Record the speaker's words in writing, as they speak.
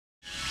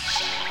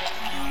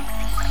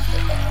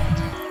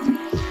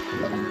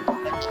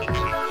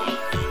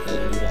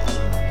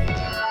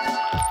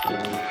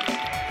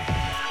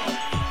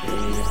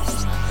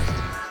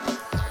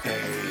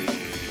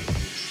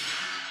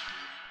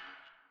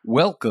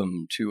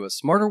Welcome to A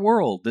Smarter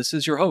World. This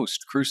is your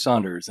host, Cruz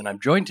Saunders, and I'm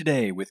joined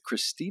today with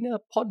Christina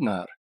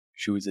Podnar.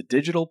 She was a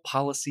digital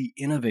policy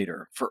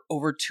innovator. For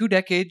over 2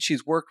 decades,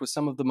 she's worked with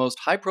some of the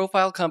most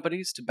high-profile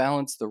companies to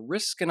balance the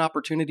risk and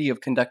opportunity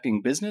of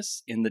conducting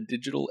business in the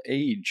digital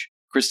age.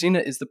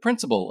 Christina is the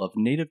principal of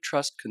Native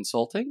Trust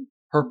Consulting.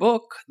 Her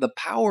book, The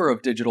Power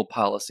of Digital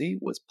Policy,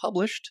 was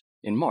published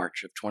in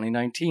March of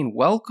 2019.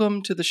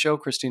 Welcome to the show,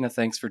 Christina.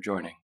 Thanks for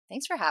joining.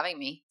 Thanks for having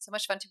me. So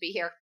much fun to be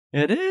here.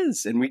 It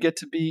is, and we get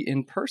to be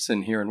in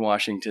person here in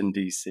Washington,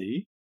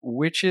 D.C.,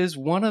 which is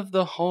one of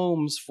the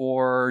homes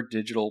for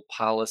digital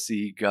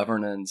policy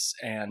governance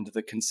and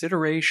the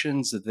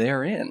considerations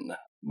therein,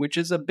 which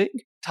is a big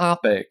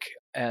topic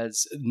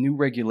as new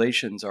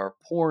regulations are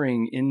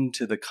pouring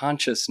into the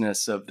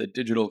consciousness of the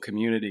digital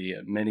community.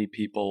 And many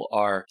people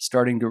are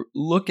starting to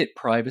look at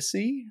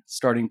privacy,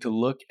 starting to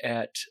look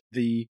at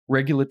the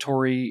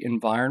regulatory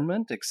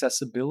environment,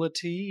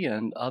 accessibility,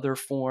 and other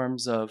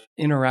forms of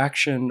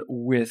interaction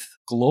with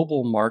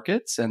global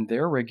markets and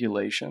their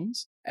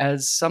regulations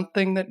as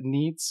something that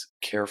needs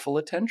careful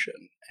attention.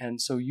 And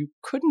so you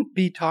couldn't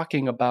be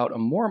talking about a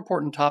more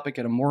important topic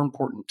at a more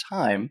important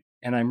time.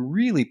 And I'm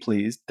really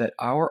pleased that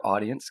our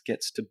audience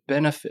gets to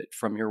benefit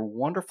from your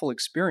wonderful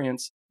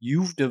experience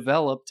you've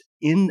developed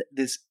in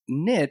this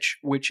niche,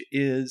 which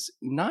is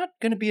not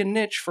going to be a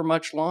niche for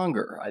much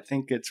longer. I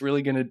think it's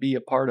really going to be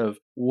a part of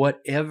what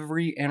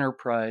every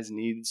enterprise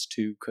needs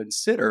to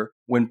consider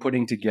when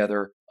putting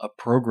together a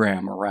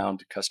program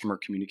around customer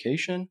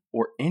communication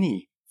or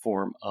any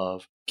form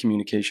of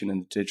communication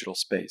in the digital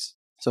space.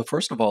 So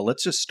first of all,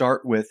 let's just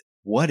start with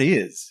what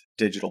is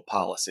digital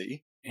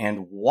policy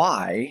and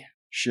why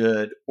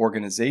should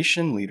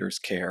organization leaders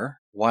care?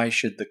 Why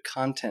should the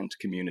content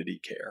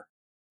community care?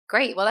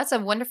 Great. Well, that's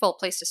a wonderful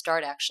place to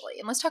start, actually.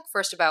 And let's talk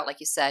first about, like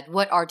you said,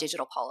 what are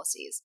digital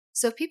policies?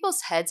 So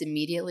people's heads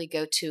immediately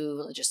go to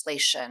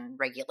legislation,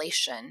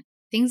 regulation,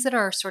 things that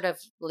are sort of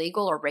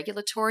legal or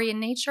regulatory in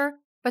nature.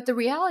 But the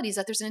reality is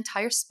that there's an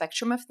entire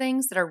spectrum of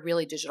things that are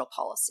really digital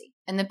policy.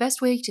 And the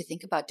best way to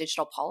think about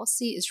digital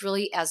policy is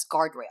really as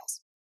guardrails.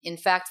 In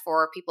fact,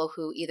 for people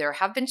who either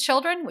have been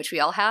children, which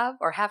we all have,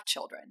 or have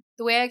children,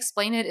 the way I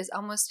explain it is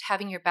almost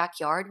having your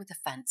backyard with a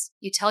fence.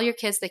 You tell your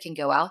kids they can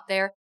go out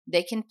there,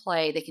 they can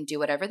play, they can do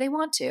whatever they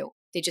want to.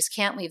 They just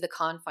can't leave the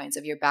confines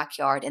of your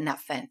backyard and that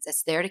fence.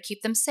 It's there to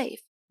keep them safe.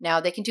 Now,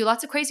 they can do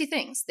lots of crazy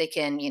things. They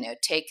can,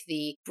 take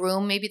the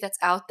broom maybe that's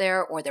out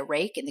there or the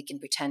rake and they can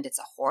pretend it's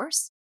a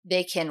horse.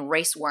 They can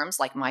race worms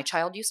like my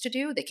child used to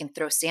do. They can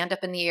throw sand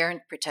up in the air and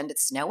pretend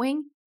it's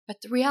snowing. But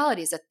the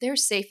reality is that they're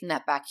safe in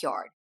that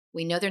backyard.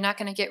 We know they're not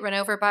going to get run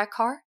over by a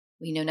car.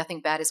 We know nothing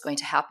bad is going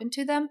to happen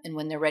to them. And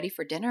when they're ready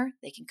for dinner,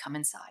 they can come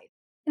inside.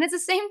 And it's the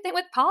same thing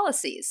with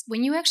policies.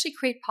 When you actually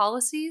create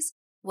policies,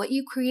 what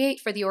you create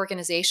for the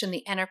organization,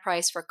 the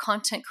enterprise, for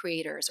content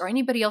creators, or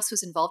anybody else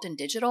who's involved in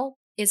digital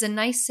is a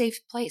nice, safe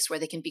place where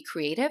they can be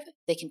creative,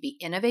 they can be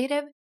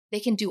innovative,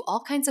 they can do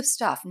all kinds of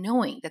stuff,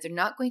 knowing that they're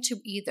not going to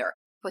either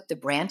put the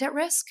brand at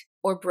risk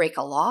or break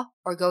a law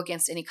or go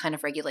against any kind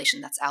of regulation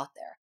that's out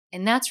there.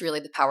 And that's really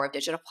the power of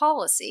digital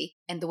policy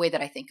and the way that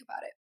I think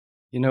about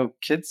it.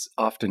 Kids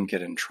often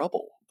get in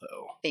trouble,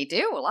 though. They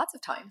do, lots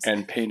of times.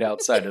 And paint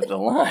outside of the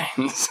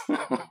lines.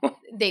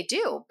 They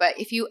do. But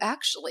if you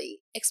actually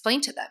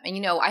explain to them,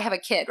 and I have a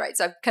kid, right?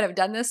 So I've kind of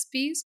done this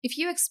piece. If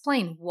you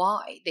explain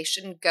why they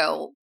shouldn't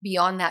go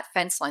beyond that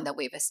fence line that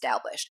we've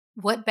established,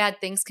 what bad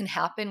things can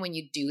happen when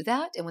you do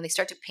that, and when they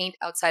start to paint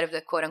outside of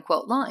the quote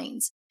unquote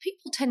lines,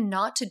 people tend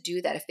not to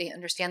do that if they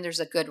understand there's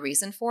a good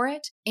reason for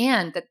it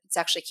and that it's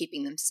actually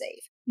keeping them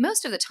safe.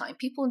 Most of the time,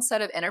 people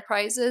inside of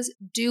enterprises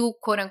do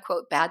quote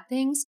unquote bad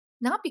things,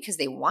 not because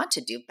they want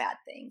to do bad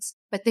things,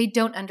 but they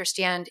don't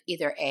understand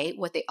either A,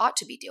 what they ought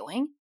to be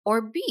doing,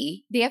 or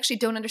B, they actually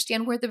don't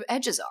understand where the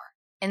edges are.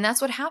 And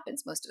that's what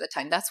happens most of the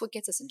time. That's what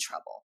gets us in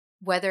trouble,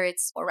 whether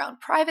it's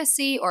around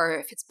privacy or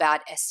if it's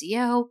bad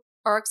SEO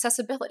or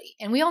accessibility.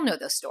 And we all know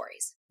those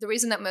stories. The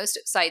reason that most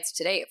sites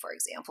today, for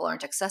example,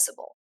 aren't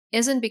accessible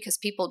isn't because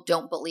people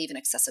don't believe in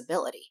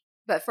accessibility.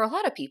 But for a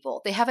lot of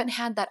people, they haven't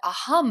had that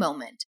aha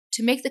moment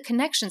to make the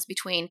connections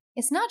between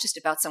it's not just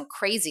about some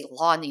crazy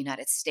law in the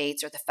United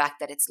States or the fact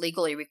that it's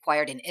legally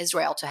required in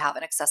Israel to have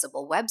an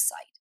accessible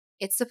website.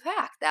 It's the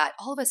fact that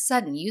all of a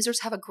sudden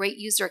users have a great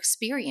user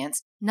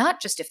experience,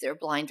 not just if they're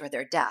blind or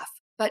they're deaf,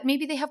 but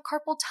maybe they have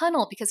carpal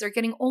tunnel because they're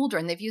getting older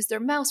and they've used their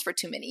mouse for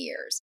too many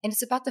years. And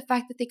it's about the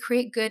fact that they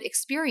create good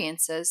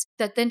experiences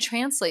that then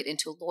translate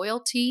into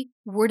loyalty,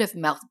 word of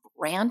mouth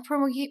brand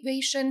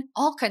promotion,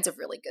 all kinds of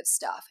really good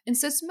stuff. And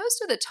so it's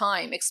most of the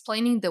time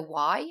explaining the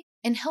why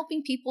and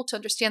helping people to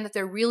understand that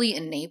they're really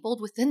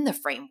enabled within the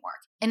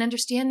framework and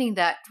understanding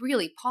that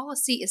really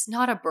policy is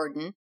not a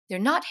burden. They're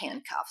not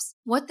handcuffs.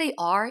 What they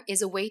are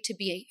is a way to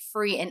be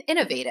free and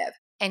innovative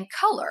and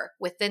color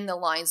within the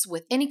lines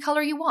with any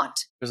color you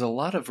want. There's a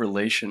lot of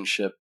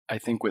relationship, I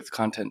think, with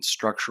content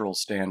structural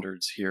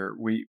standards here.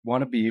 We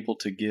want to be able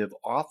to give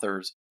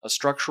authors a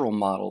structural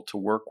model to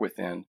work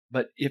within.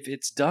 But if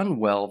it's done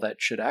well, that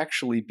should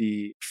actually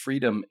be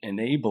freedom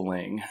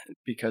enabling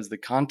because the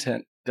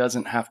content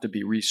doesn't have to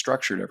be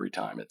restructured every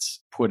time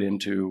it's put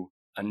into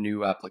a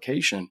new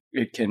application.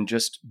 It can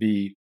just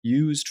be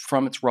used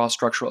from its raw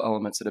structural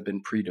elements that have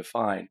been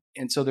predefined.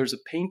 And so there's a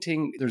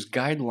painting, there's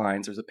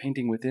guidelines, there's a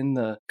painting within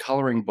the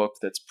coloring book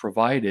that's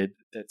provided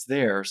that's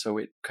there. So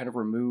it kind of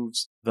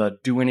removes the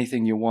do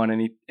anything you want,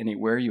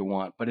 anywhere you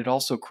want, but it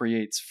also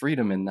creates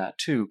freedom in that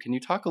too. Can you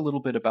talk a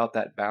little bit about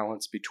that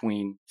balance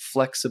between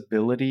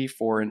flexibility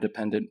for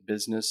independent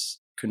business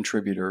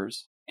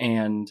contributors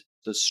and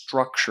the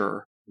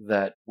structure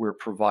that we're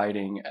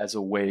providing as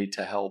a way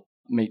to help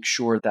make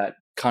sure that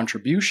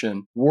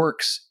contribution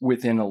works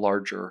within a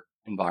larger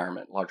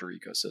environment, larger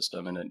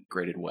ecosystem in a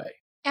graded way?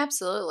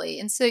 Absolutely.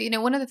 And so,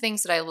 one of the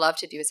things that I love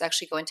to do is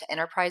actually go into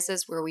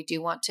enterprises where we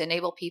do want to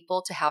enable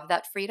people to have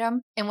that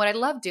freedom. And what I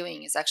love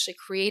doing is actually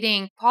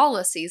creating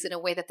policies in a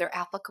way that they're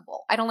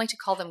applicable. I don't like to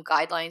call them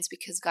guidelines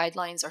because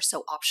guidelines are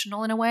so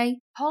optional in a way.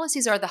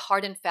 Policies are the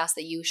hard and fast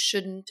that you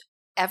shouldn't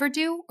ever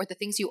do or the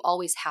things you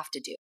always have to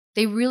do.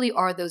 They really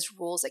are those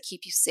rules that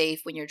keep you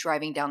safe when you're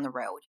driving down the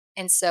road.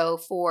 And so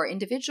for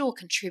individual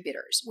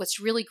contributors, what's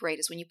really great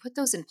is when you put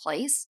those in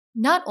place,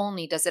 not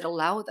only does it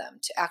allow them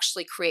to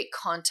actually create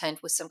content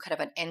with some kind of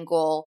an end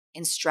goal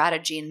and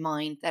strategy in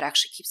mind that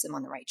actually keeps them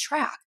on the right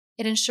track,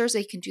 it ensures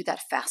they can do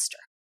that faster.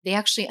 They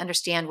actually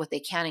understand what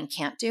they can and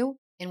can't do.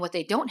 And what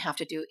they don't have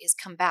to do is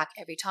come back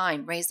every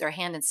time, raise their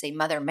hand and say,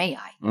 "Mother, may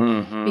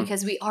I?"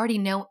 Because we already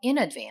know in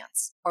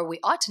advance, or we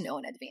ought to know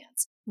in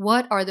advance,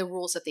 what are the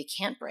rules that they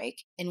can't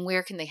break and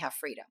where can they have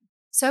freedom.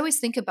 So I always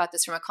think about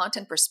this from a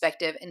content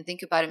perspective and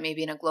think about it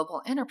maybe in a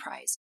global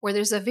enterprise where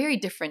there's a very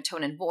different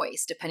tone and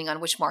voice depending on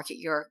which market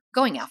you're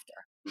going after.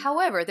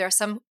 However, there are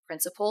some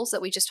principles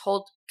that we just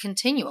hold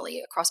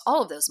continually across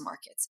all of those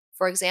markets.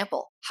 For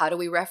example, how do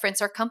we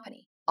reference our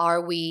company?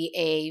 Are we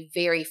a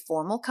very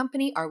formal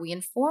company? Are we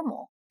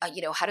informal?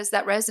 How does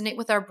that resonate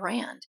with our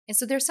brand? And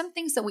so there's some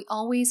things that we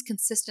always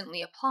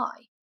consistently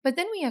apply. But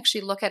then we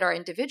actually look at our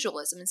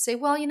individualism and say,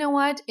 well, you know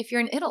what? If you're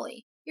in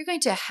Italy, you're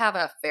going to have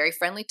a very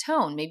friendly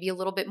tone, maybe a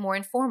little bit more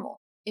informal.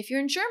 If you're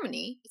in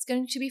Germany, it's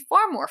going to be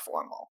far more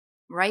formal,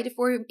 right? If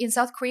we're in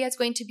South Korea, it's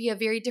going to be a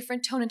very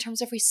different tone in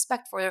terms of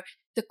respect for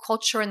the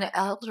culture and the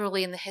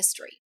elderly and the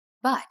history.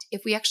 But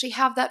if we actually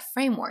have that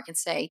framework and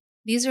say,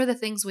 these are the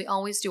things we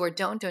always do or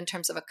don't do in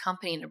terms of a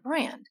company and a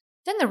brand,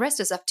 then the rest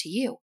is up to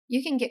you.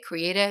 You can get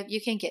creative,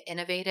 you can get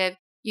innovative,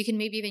 you can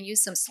maybe even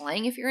use some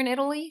slang if you're in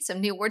Italy,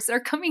 some new words that are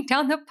coming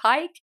down the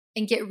pike,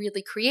 and get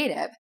really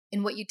creative.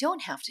 And what you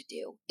don't have to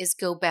do is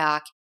go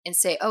back and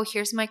say, oh,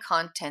 here's my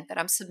content that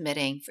I'm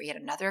submitting for yet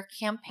another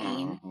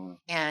campaign.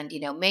 And,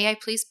 may I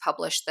please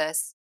publish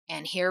this?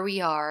 And here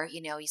we are,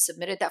 you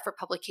submitted that for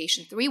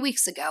publication 3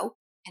 weeks ago,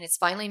 and it's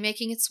finally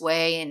making its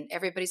way, and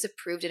everybody's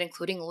approved it,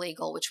 including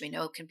legal, which we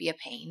know can be a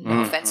pain.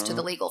 No offense to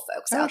the legal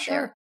folks out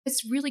there.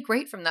 It's really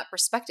great from that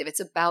perspective.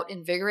 It's about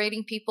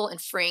invigorating people and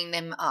freeing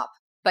them up.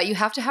 But you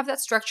have to have that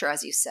structure,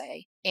 as you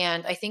say.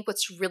 And I think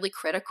what's really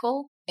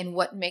critical and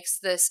what makes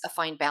this a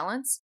fine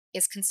balance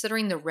is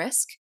considering the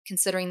risk,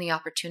 considering the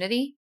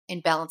opportunity,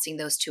 and balancing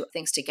those two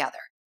things together.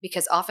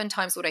 Because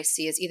oftentimes what I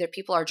see is either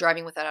people are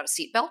driving without a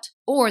seatbelt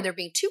or they're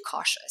being too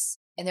cautious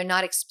and they're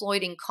not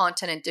exploiting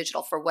content and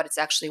digital for what it's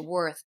actually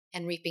worth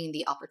and reaping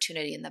the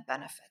opportunity and the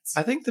benefits.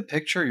 I think the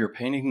picture you're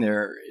painting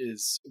there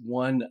is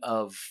one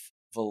of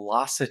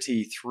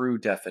velocity through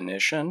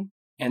definition.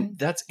 And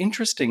that's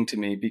interesting to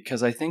me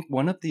because I think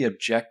one of the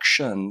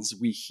objections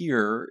we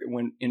hear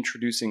when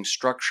introducing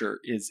structure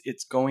is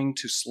it's going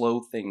to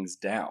slow things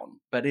down,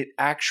 but it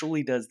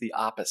actually does the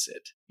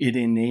opposite. It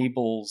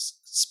enables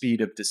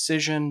speed of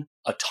decision,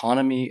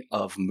 autonomy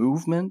of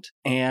movement,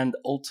 and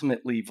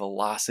ultimately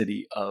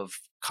velocity of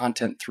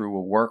content through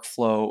a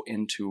workflow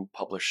into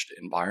published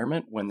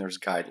environment when there's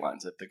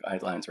guidelines. If the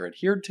guidelines are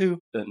adhered to,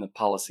 then the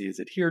policy is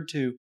adhered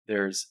to.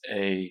 There's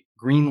a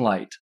green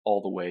light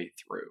all the way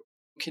through.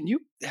 Can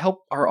you help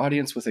our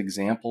audience with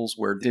examples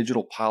where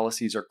digital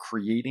policies are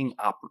creating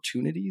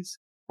opportunities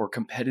or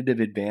competitive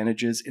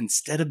advantages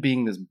instead of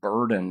being this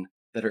burden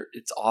that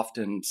it's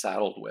often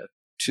saddled with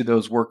to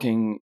those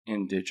working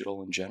in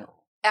digital in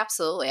general?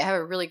 Absolutely. I have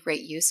a really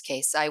great use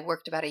case. I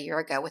worked about a year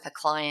ago with a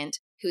client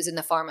who's in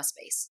the pharma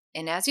space.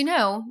 And as you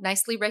know,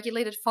 nicely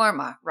regulated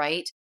pharma,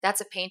 right?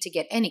 That's a pain to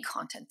get any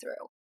content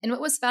through. And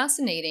what was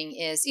fascinating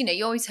is,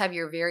 you always have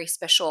your very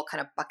special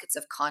kind of buckets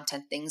of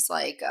content, things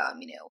like,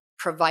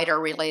 provider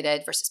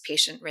related versus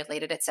patient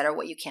related, et cetera,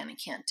 what you can and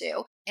can't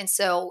do. And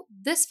so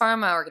this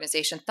pharma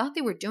organization thought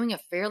they were doing a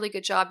fairly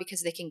good job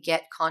because they can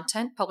get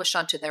content published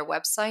onto their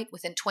website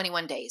within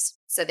 21 days.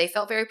 So they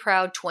felt very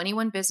proud,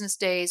 21 business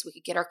days, we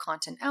could get our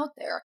content out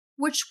there,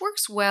 which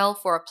works well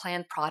for a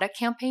planned product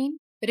campaign.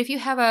 But if you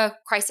have a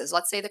crisis,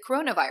 let's say the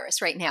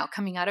coronavirus right now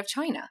coming out of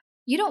China,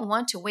 you don't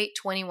want to wait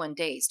 21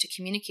 days to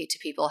communicate to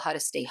people how to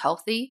stay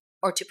healthy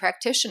or to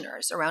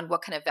practitioners around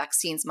what kind of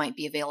vaccines might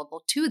be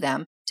available to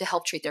them to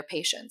help treat their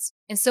patients.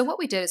 And so what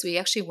we did is we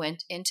actually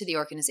went into the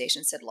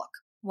organization and said, look,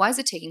 why is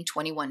it taking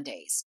 21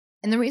 days?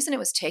 And the reason it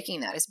was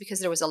taking that is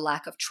because there was a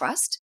lack of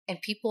trust and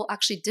people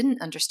actually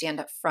didn't understand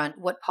up front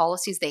what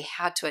policies they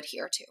had to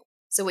adhere to.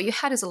 So what you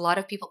had is a lot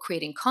of people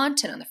creating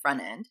content on the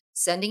front end,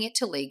 sending it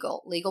to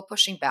legal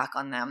pushing back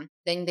on them.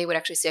 Then they would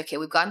actually say, okay,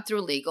 we've gone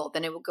through legal.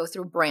 Then it would go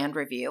through brand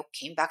review,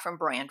 came back from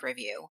brand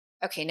review.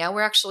 Okay, now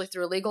we're actually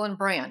through legal and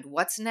brand.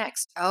 What's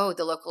next? Oh,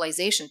 the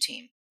localization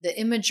team, the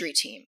imagery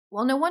team.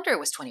 Well, no wonder it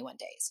was 21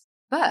 days.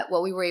 But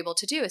what we were able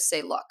to do is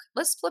say, look,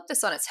 let's flip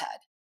this on its head.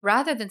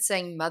 Rather than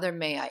saying mother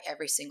may I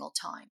every single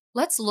time,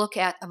 let's look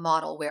at a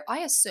model where I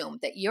assume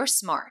that you're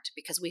smart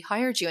because we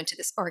hired you into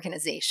this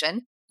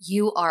organization.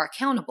 You are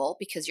accountable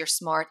because you're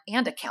smart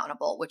and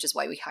accountable, which is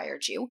why we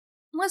hired you.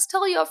 And let's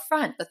tell you up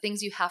front the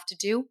things you have to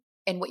do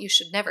and what you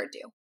should never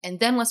do. And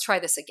then let's try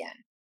this again.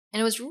 And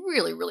it was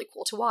really, really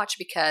cool to watch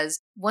because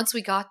once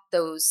we got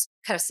those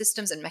kind of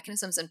systems and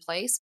mechanisms in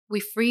place, we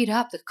freed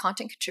up the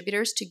content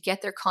contributors to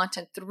get their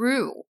content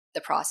through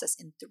the process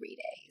in 3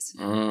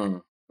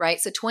 days. Right?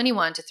 So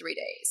 21 to 3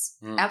 days.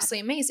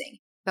 Absolutely amazing.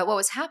 But what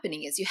was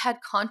happening is you had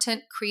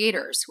content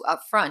creators who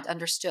upfront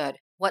understood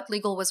what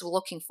legal was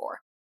looking for.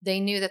 They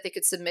knew that they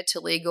could submit to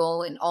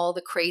legal in all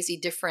the crazy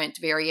different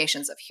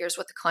variations of here's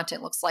what the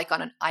content looks like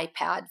on an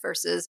iPad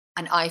versus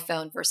an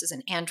iPhone versus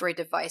an Android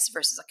device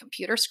versus a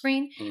computer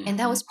screen. And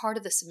that was part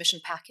of the submission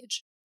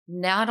package.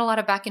 Not a lot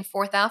of back and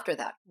forth after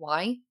that.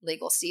 Why?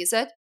 Legal sees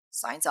it,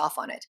 signs off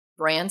on it.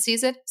 Brand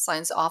sees it,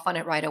 signs off on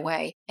it right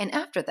away. And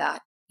after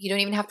that, you don't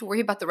even have to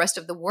worry about the rest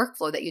of the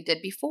workflow that you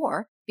did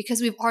before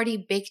because we've already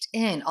baked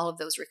in all of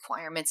those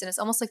requirements. And it's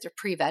almost like they're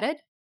pre-vetted.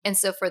 And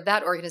so for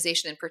that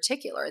organization in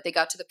particular, they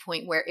got to the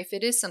point where if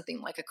it is something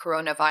like a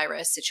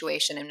coronavirus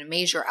situation and a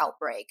major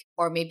outbreak,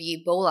 or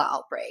maybe Ebola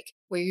outbreak,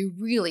 where you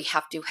really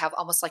have to have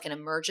almost like an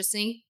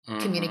emergency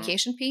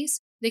communication piece,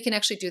 they can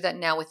actually do that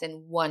now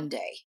within 1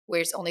 day,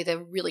 where it's only the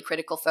really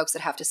critical folks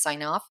that have to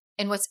sign off.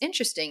 And what's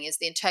interesting is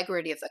the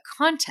integrity of the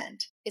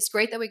content. It's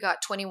great that we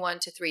got 21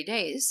 to 3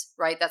 days,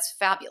 right? That's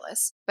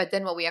fabulous. But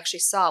then what we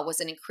actually saw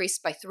was an increase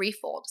by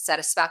threefold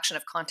satisfaction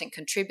of content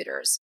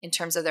contributors in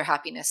terms of their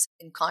happiness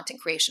in content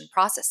creation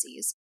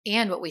processes.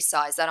 And what we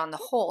saw is that on the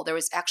whole, there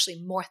was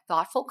actually more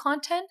thoughtful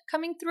content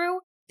coming through,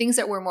 things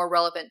that were more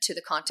relevant to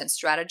the content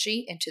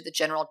strategy and to the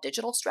general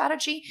digital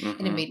strategy,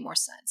 and it made more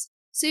sense.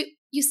 So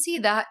you see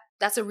that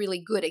that's a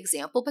really good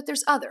example, but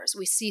there's others.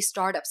 We see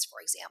startups, for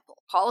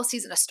example.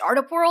 Policies in a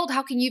startup world,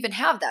 how can you even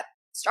have that?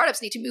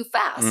 Startups need to move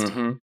fast.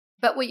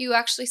 But what you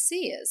actually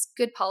see is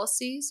good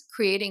policies,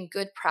 creating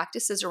good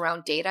practices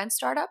around data in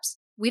startups.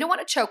 We don't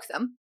want to choke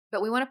them,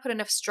 but we want to put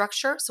enough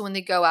structure so when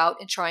they go out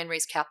and try and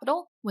raise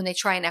capital, when they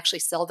try and actually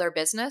sell their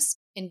business,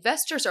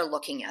 investors are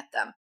looking at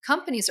them.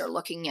 Companies are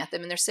looking at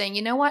them and they're saying,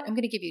 you know what? I'm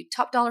going to give you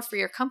top dollar for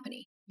your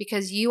company.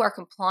 Because you are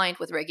compliant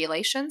with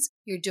regulations,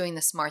 you're doing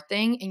the smart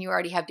thing, and you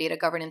already have data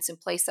governance in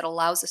place that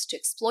allows us to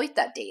exploit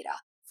that data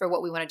for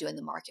what we want to do in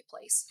the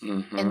marketplace.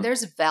 And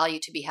there's value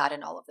to be had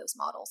in all of those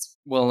models.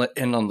 Well,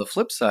 and on the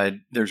flip side,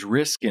 there's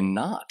risk in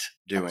not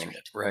doing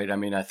it, right? I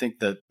mean, I think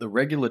that the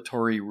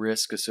regulatory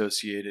risk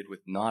associated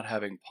with not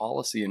having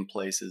policy in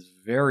place is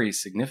very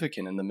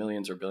significant in the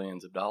millions or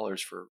billions of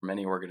dollars for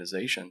many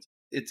organizations.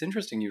 It's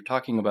interesting you're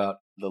talking about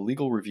the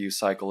legal review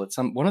cycle. It's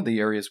one of the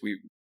areas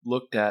we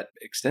looked at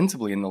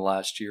extensively in the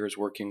last year is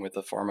working with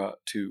a pharma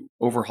to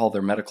overhaul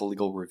their medical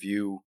legal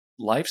review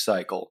life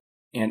cycle.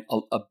 And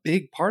a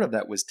big part of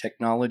that was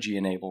technology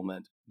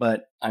enablement.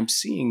 But I'm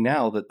seeing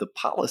now that the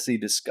policy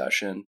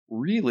discussion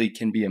really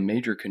can be a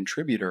major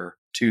contributor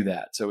to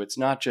that. So it's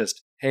not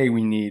just, hey,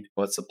 we need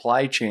a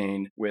supply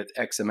chain with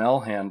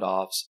XML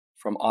handoffs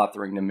from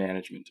authoring to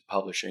management to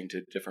publishing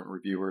to different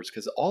reviewers,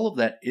 because all of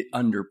that, it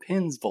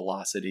underpins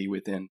velocity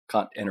within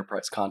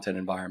enterprise content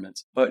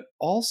environments. But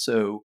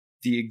also,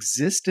 the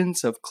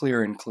existence of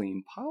clear and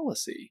clean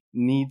policy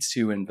needs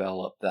to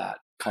envelop that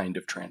kind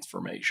of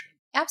transformation.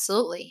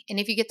 Absolutely. And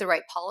if you get the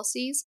right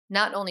policies,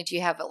 not only do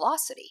you have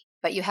velocity,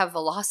 but you have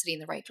velocity in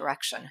the right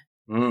direction.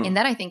 And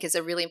that I think is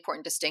a really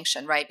important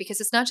distinction, right? Because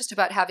it's not just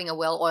about having a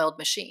well-oiled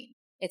machine.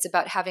 It's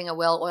about having a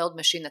well-oiled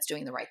machine that's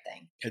doing the right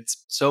thing.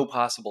 It's so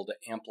possible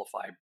to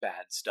amplify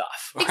bad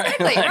stuff. Right?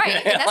 Exactly,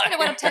 right. And that's kind of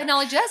what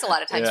technology does a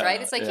lot of times,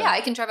 right? It's like, yeah,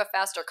 I can drive a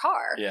faster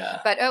car.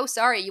 Yeah. But, oh,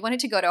 sorry, you wanted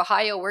to go to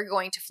Ohio, we're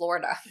going to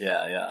Florida.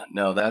 Yeah.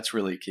 No, that's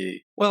really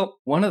key. Well,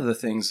 one of the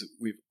things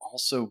we've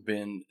also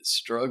been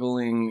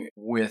struggling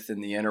with in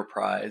the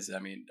enterprise, I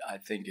mean, I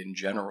think in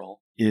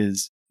general,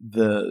 is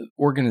the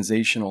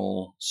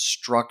organizational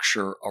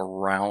structure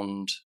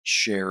around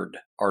shared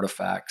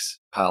artifacts,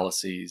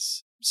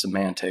 policies,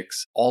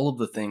 semantics, all of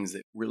the things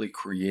that really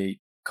create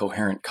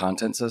coherent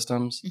content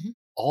systems,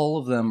 all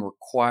of them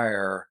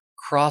require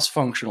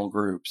cross-functional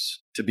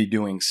groups to be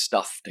doing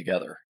stuff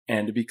together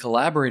and to be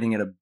collaborating at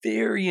a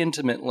very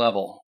intimate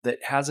level that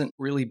hasn't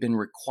really been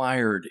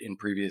required in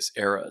previous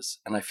eras.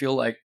 And I feel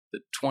like the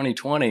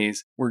 2020s,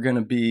 we're going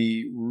to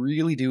be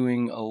really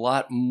doing a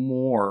lot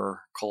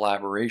more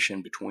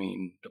collaboration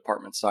between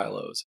department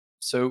silos.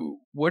 So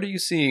what are you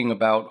seeing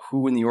about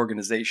who in the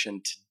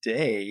organization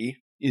today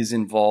is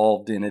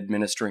involved in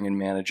administering and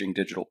managing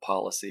digital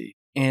policy?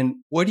 And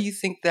what do you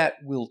think that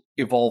will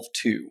evolve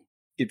to?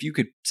 If you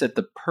could set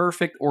the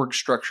perfect org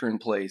structure in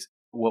place,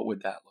 what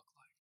would that look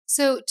like?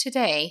 So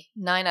today,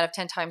 9 out of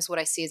 10 times what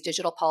I see is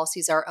digital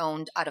policies are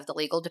owned out of the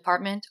legal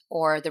department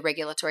or the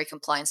regulatory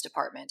compliance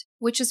department,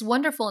 which is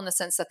wonderful in the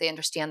sense that they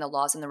understand the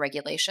laws and the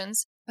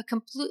regulations, but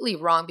completely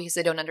wrong because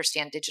they don't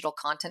understand digital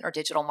content or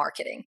digital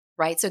marketing,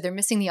 right? So they're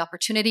missing the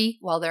opportunity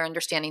while they're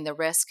understanding the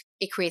risk.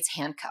 It creates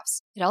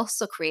handcuffs. It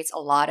also creates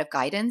a lot of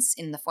guidance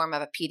in the form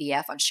of a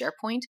PDF on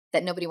SharePoint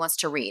that nobody wants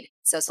to read.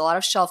 So it's a lot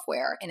of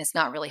shelfware and it's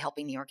not really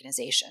helping the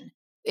organization.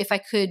 If I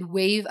could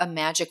wave a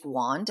magic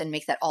wand and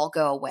make that all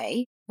go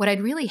away, what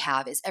I'd really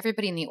have is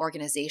everybody in the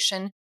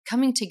organization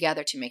coming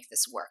together to make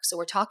this work. So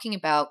we're talking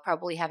about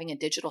probably having a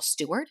digital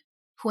steward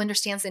who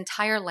understands the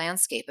entire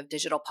landscape of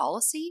digital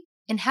policy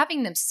and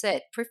having them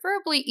sit,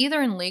 preferably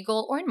either in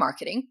legal or in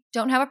marketing,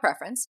 don't have a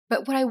preference.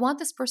 But what I want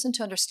this person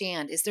to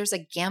understand is there's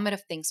a gamut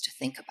of things to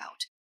think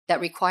about that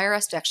require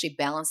us to actually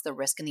balance the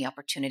risk and the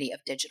opportunity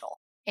of digital.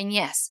 And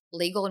yes,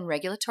 legal and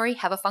regulatory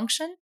have a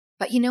function,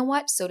 but you know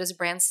what? So does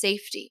brand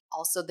safety,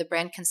 also the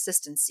brand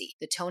consistency,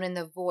 the tone and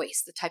the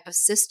voice, the type of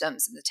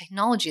systems and the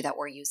technology that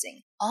we're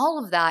using.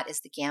 All of that is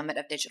the gamut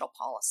of digital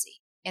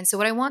policy. And so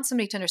what I want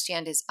somebody to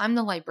understand is I'm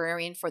the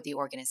librarian for the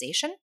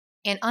organization,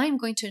 and I'm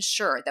going to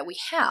ensure that we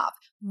have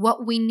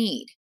what we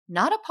need,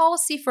 not a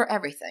policy for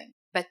everything,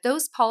 but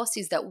those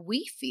policies that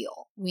we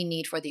feel we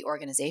need for the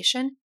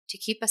organization to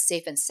keep us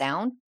safe and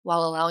sound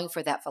while allowing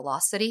for that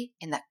velocity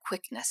and that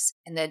quickness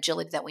and the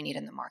agility that we need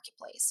in the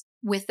marketplace.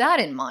 With that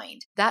in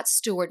mind, that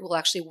steward will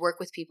actually work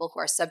with people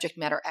who are subject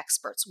matter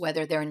experts,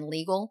 whether they're in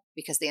legal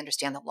because they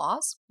understand the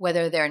laws,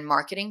 whether they're in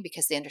marketing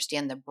because they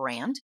understand the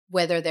brand,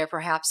 whether they're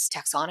perhaps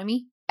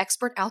taxonomy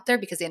expert out there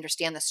because they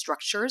understand the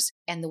structures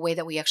and the way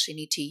that we actually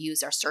need to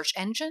use our search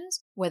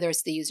engines, whether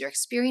it's the user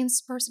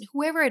experience person,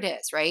 whoever it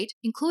is, right?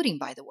 Including,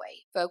 by the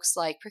way, folks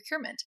like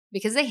procurement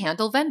because they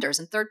handle vendors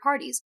and third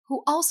parties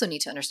who also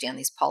need to understand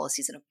these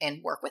policies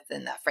and work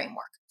within that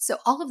framework. So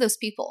all of those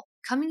people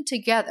coming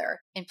together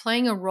and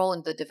playing a role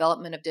in the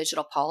development of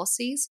digital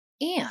policies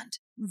and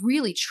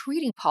really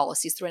treating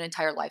policies through an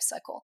entire life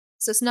cycle.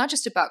 So it's not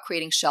just about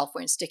creating shelfware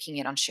and sticking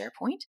it on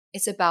SharePoint.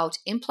 It's about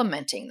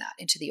implementing that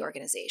into the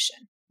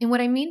organization. And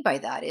what I mean by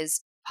that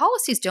is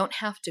policies don't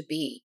have to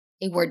be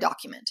a Word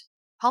document.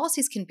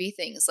 Policies can be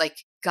things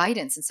like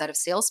guidance inside of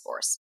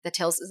Salesforce that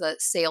tells the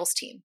sales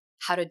team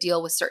how to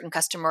deal with certain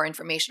customer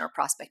information or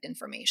prospect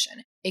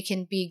information. It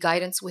can be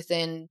guidance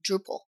within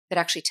Drupal that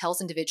actually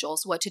tells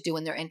individuals what to do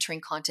when they're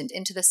entering content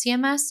into the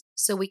CMS.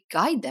 So we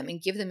guide them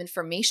and give them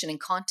information and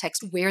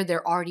context where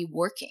they're already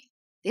working.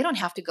 They don't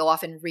have to go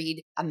off and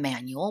read a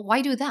manual.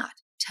 Why do that?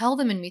 Tell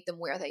them and meet them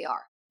where they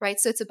are, right?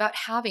 So it's about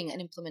having an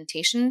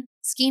implementation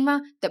schema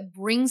that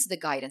brings the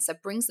guidance,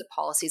 that brings the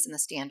policies and the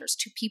standards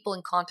to people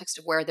in context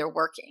of where they're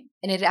working.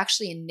 And it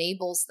actually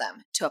enables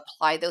them to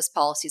apply those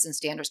policies and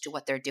standards to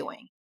what they're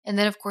doing. And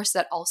then, of course,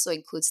 that also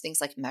includes things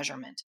like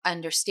measurement,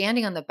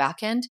 understanding on the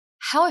back end,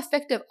 how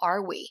effective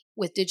are we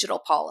with digital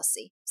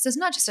policy? So it's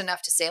not just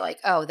enough to say like,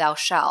 oh, thou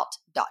shalt, ...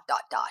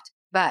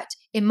 But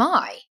am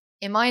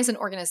I as an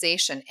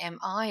organization, am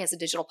I as a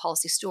digital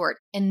policy steward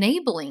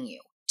enabling you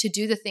to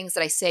do the things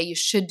that I say you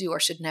should do or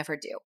should never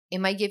do?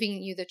 Am I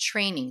giving you the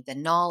training, the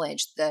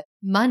knowledge, the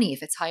money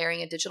if it's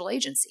hiring a digital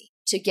agency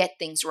to get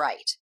things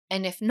right?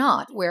 And if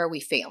not, where are we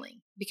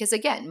failing? Because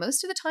again,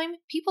 most of the time,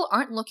 people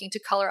aren't looking to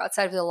color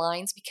outside of the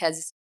lines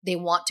because they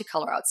want to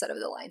color outside of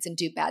the lines and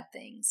do bad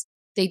things.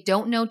 They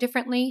don't know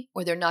differently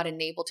or they're not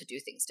enabled to do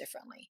things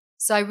differently.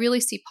 So I really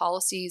see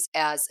policies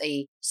as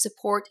a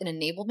support and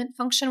enablement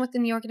function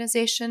within the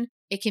organization.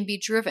 It can be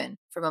driven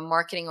from a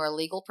marketing or a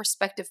legal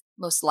perspective,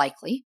 most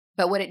likely.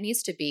 But what it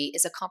needs to be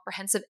is a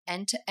comprehensive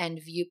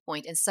end-to-end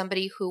viewpoint and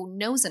somebody who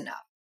knows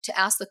enough to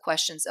ask the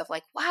questions of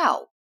like,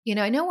 wow,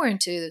 I know we're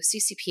into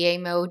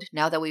CCPA mode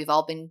now that we've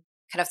all been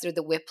kind of through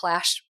the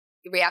whiplash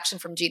reaction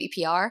from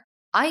GDPR.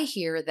 I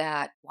hear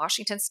that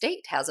Washington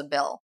State has a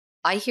bill.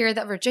 I hear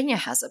that Virginia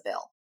has a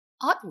bill.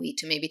 Ought we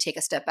to maybe take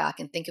a step back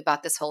and think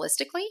about this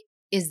holistically?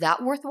 Is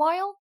that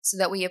worthwhile so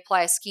that we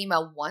apply a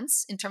schema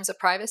once in terms of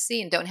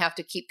privacy and don't have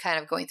to keep kind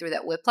of going through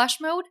that whiplash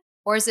mode?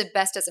 Or is it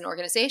best as an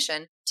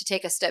organization to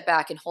take a step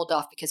back and hold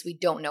off because we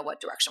don't know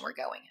what direction we're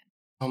going in?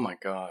 Oh my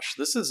gosh,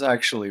 this is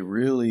actually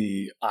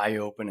really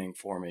eye-opening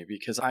for me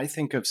because I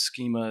think of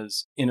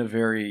schemas in a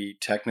very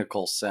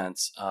technical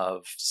sense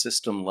of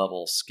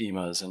system-level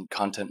schemas and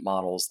content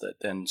models that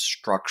then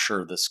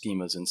structure the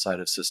schemas inside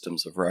of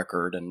systems of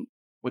record. And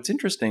what's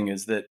interesting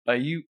is that by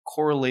you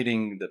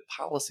correlating the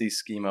policy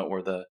schema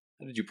or the,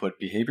 how did you put,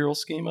 behavioral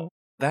schema?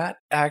 That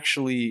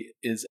actually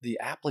is the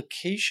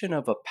application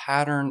of a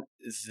pattern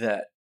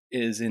that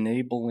is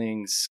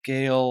enabling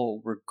scale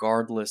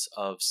regardless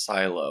of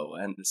silo.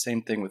 And the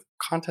same thing with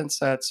content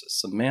sets,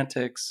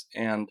 semantics,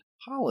 and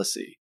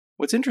policy.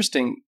 What's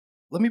interesting,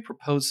 let me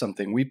propose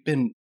something. We've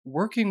been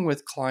working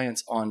with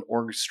clients on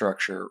org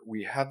structure.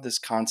 We have this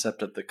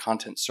concept of the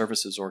content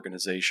services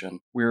organization.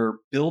 We're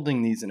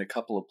building these in a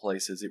couple of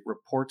places. It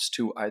reports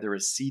to either a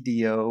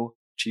CDO,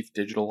 Chief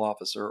Digital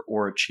Officer,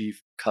 or a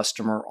Chief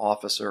Customer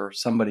Officer,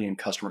 somebody in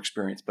customer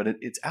experience, but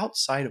it's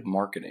outside of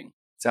marketing.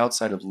 It's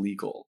outside of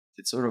legal.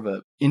 It's sort of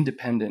an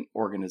independent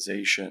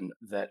organization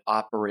that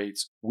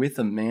operates with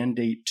a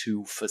mandate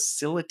to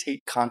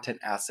facilitate content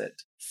asset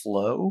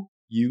flow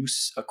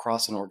use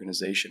across an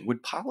organization.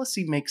 Would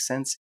policy make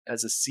sense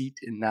as a seat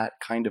in that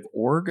kind of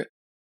org?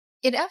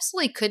 It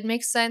absolutely could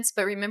make sense,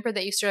 but remember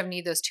that you sort of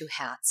need those two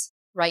hats,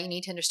 right? You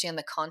need to understand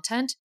the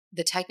content,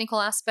 the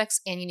technical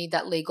aspects, and you need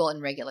that legal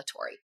and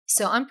regulatory.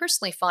 So I'm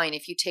personally fine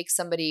if you take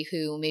somebody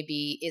who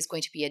maybe is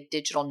going to be a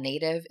digital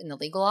native in the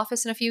legal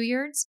office in a few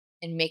years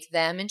and make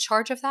them in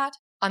charge of that.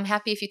 I'm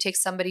happy if you take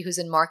somebody who's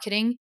in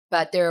marketing,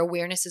 but their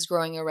awareness is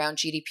growing around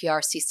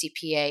GDPR,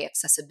 CCPA,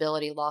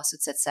 accessibility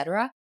lawsuits,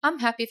 etc. I'm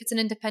happy if it's an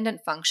independent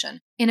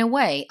function. In a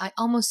way, I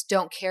almost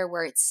don't care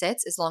where it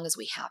sits as long as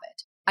we have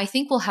it. I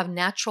think we'll have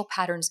natural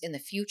patterns in the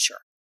future,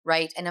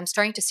 right? And I'm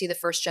starting to see the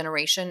first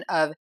generation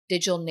of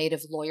digital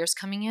native lawyers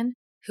coming in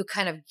who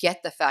kind of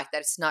get the fact that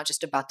it's not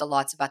just about the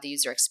law, it's about the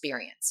user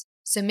experience.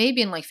 So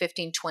maybe in like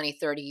 15, 20,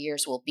 30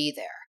 years, we'll be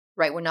there,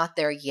 right? We're not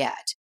there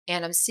yet.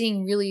 And I'm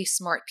seeing really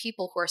smart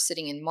people who are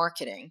sitting in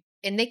marketing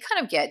and they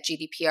kind of get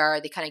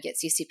GDPR, they kind of get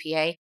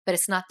CCPA, but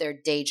it's not their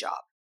day job.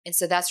 And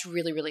so that's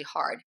really, really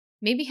hard.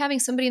 Maybe having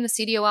somebody in the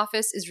CDO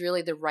office is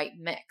really the right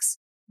mix.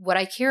 What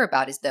I care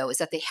about is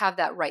that they have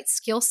that right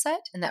skill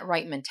set and that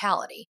right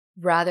mentality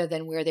rather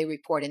than where they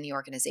report in the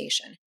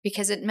organization,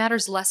 because it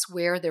matters less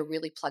where they're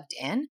really plugged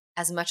in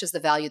as much as the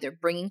value they're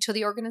bringing to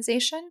the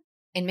organization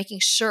and making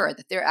sure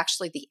that they're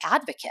actually the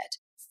advocate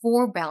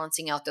for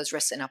balancing out those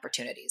risks and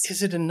opportunities.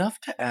 Is it enough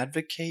to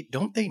advocate?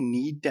 Don't they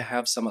need to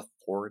have some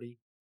authority?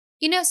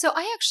 So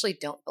I actually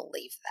don't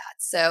believe that.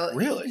 So,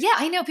 Really? yeah,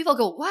 I know people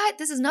go, what?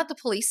 This is not the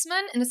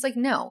policeman? And it's like,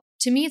 no,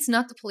 to me, it's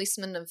not the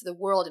policeman of the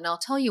world. And I'll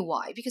tell you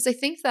why. Because I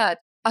think that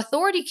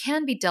authority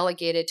can be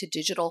delegated to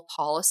digital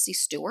policy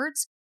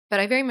stewards. But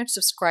I very much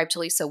subscribe to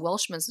Lisa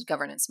Welchman's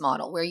governance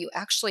model, where you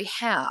actually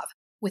have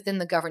within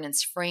the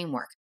governance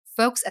framework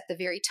folks at the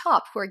very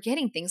top who are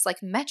getting things like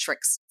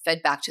metrics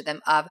fed back to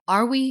them of,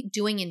 are we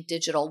doing in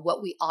digital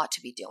what we ought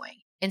to be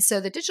doing? And so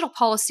the digital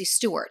policy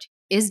steward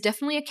is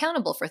definitely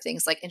accountable for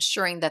things like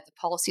ensuring that the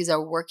policies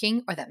are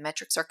working or that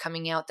metrics are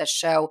coming out that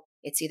show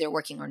it's either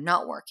working or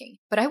not working.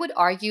 But I would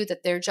argue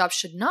that their job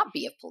should not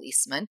be a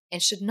policeman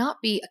and should not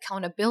be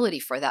accountability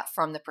for that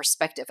from the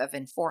perspective of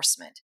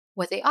enforcement.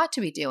 What they ought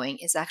to be doing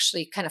is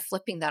actually kind of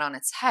flipping that on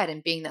its head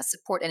and being that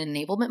support and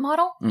enablement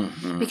model,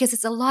 because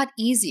it's a lot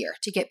easier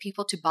to get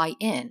people to buy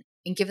in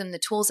and give them the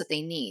tools that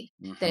they need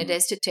than it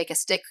is to take a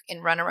stick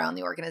and run around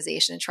the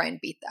organization and try and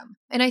beat them.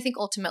 And I think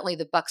ultimately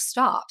the buck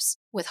stops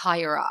with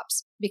higher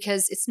ups,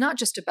 because it's not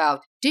just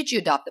about, did you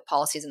adopt the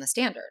policies and the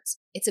standards?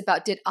 It's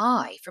about, did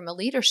I, from a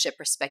leadership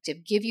perspective,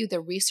 give you the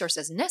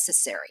resources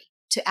necessary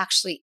to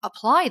actually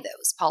apply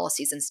those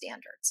policies and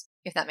standards,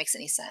 if that makes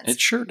any sense. It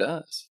sure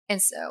does.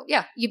 And so,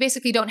 yeah, you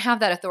basically don't have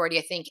that authority,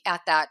 I think,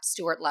 at that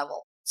steward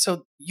level.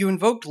 So you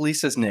invoked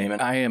Lisa's name,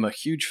 and I am a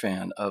huge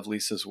fan of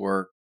Lisa's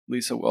work.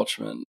 Lisa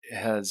Welchman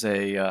has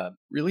a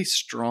really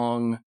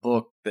strong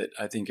book that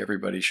I think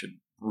everybody should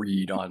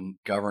read on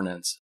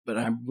governance. But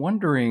I'm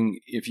wondering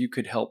if you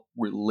could help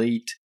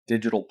relate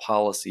digital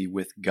policy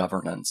with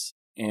governance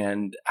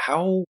and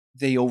how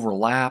they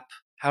overlap,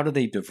 how do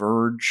they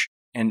diverge,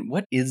 and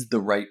what is the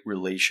right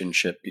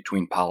relationship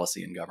between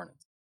policy and governance?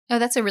 Oh,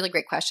 that's a really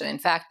great question. In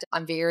fact,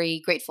 I'm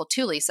very grateful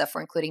to Lisa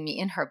for including me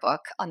in her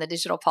book on the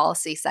digital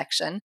policy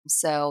section.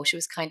 So she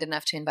was kind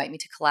enough to invite me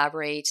to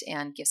collaborate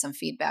and give some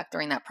feedback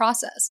during that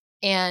process.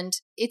 And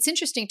it's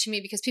interesting to me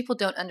because people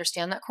don't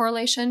understand that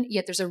correlation,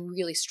 yet there's a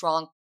really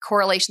strong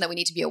correlation that we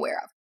need to be aware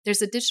of.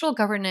 There's a digital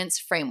governance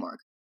framework,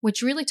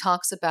 which really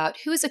talks about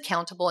who is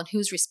accountable and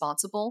who's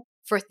responsible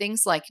for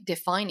things like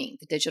defining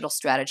the digital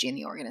strategy in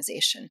the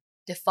organization,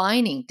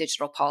 defining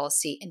digital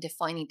policy, and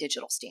defining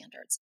digital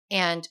standards.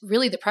 And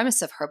really the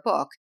premise of her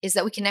book is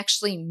that we can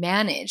actually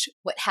manage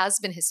what has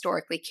been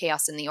historically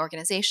chaos in the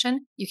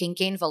organization. You can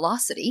gain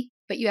velocity,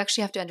 but you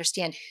actually have to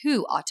understand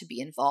who ought to be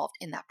involved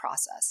in that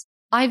process.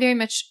 I very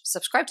much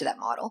subscribe to that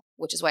model,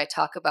 which is why I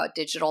talk about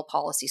digital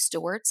policy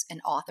stewards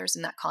and authors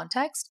in that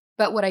context.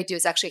 But what I do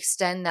is actually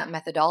extend that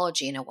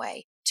methodology in a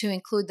way to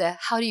include the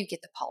how do you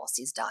get the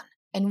policies done?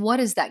 And what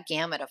is that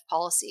gamut of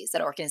policies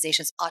that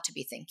organizations ought to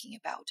be thinking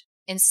about?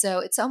 And so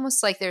it's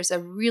almost like there's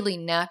a really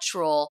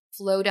natural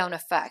flow down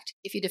effect.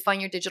 If you define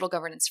your digital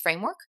governance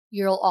framework,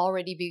 you'll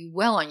already be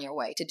well on your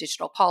way to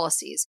digital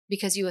policies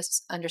because you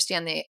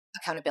understand the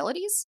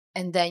accountabilities.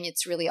 And then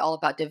it's really all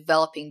about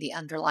developing the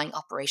underlying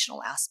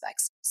operational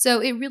aspects. So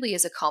it really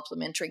is a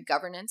complementary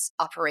governance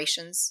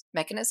operations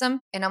mechanism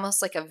and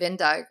almost like a Venn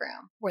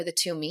diagram where the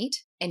two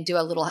meet and do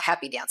a little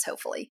happy dance,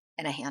 hopefully,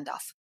 and a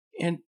handoff.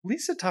 And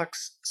Lisa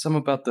talks some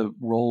about the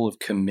role of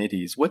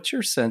committees. What's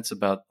your sense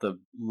about the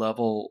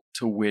level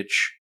to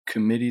which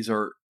committees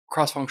or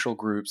cross-functional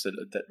groups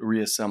that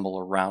reassemble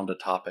around a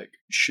topic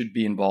should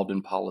be involved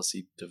in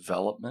policy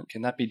development?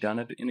 Can that be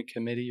done in a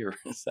committee, or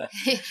is that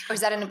or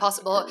is that an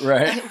impossible?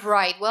 Right.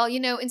 Right. Well,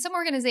 in some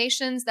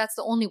organizations, that's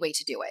the only way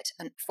to do it.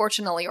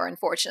 Unfortunately or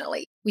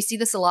unfortunately, we see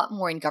this a lot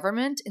more in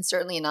government and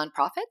certainly in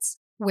nonprofits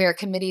where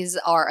committees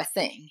are a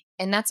thing,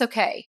 and that's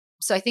okay.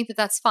 So I think that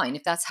that's fine.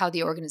 If that's how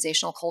the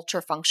organizational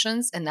culture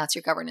functions and that's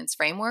your governance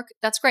framework,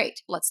 that's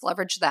great. Let's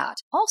leverage that.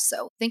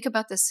 Also, think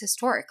about this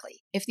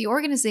historically. If the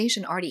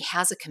organization already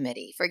has a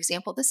committee, for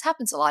example, this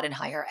happens a lot in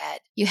higher ed.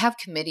 You have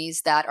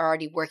committees that are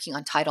already working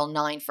on Title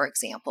IX, for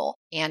example,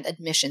 and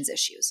admissions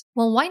issues.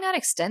 Well, why not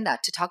extend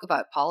that to talk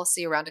about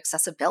policy around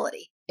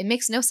accessibility? It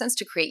makes no sense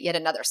to create yet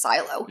another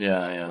silo.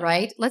 Yeah.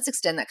 Right? Let's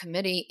extend that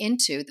committee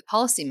into the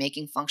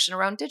policymaking function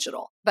around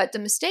digital. But the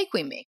mistake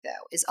we make,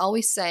 though, is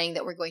always saying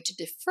that we're going to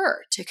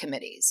defer to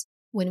committees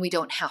when we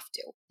don't have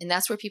to. And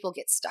that's where people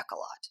get stuck a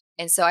lot.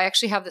 And so I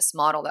actually have this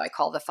model that I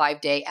call the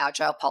 5-day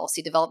agile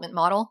policy development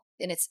model.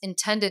 And it's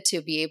intended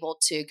to be able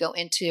to go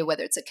into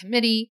whether it's a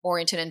committee or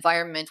into an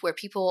environment where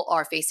people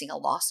are facing a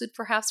lawsuit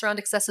perhaps around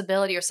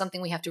accessibility or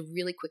something we have to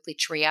really quickly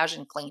triage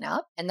and clean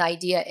up. And the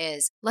idea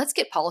is let's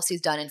get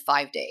policies done in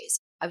 5 days.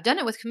 I've done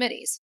it with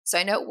committees, so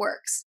I know it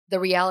works. The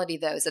reality,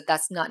 though, is that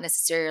that's not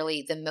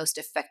necessarily the most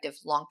effective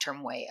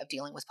long-term way of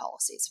dealing with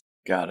policies.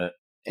 Got it.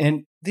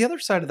 And the other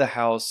side of the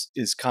house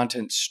is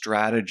content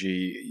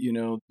strategy.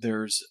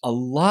 There's a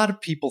lot of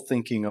people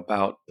thinking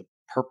about the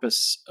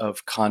purpose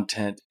of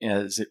content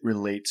as it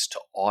relates to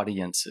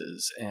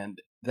audiences, and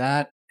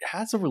that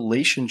has a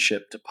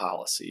relationship to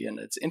policy. And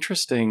it's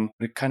interesting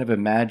to kind of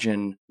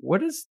imagine,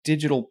 what does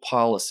digital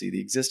policy,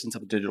 the existence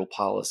of a digital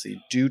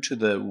policy, do to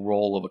the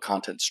role of a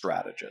content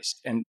strategist?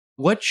 And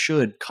what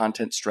should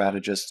content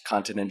strategists,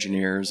 content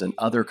engineers, and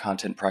other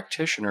content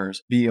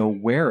practitioners be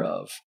aware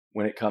of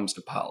when it comes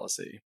to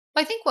policy?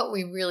 I think what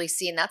we really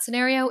see in that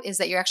scenario is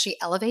that you're actually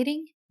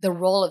elevating the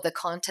role of the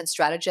content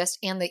strategist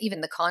and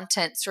even the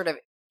content sort of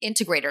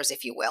integrators,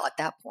 if you will, at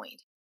that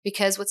point.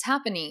 Because what's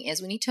happening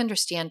is we need to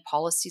understand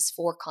policies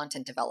for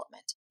content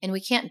development. And we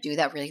can't do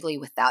that really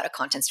without a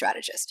content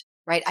strategist,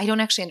 right? I don't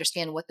actually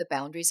understand what the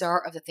boundaries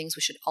are of the things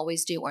we should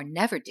always do or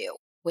never do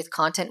with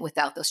content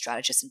without those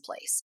strategists in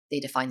place. They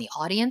define the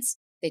audience.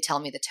 They tell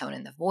me the tone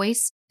and the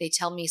voice. They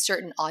tell me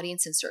certain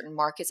audience in certain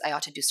markets I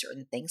ought to do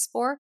certain things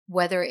for,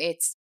 whether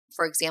it's,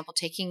 for example,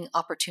 taking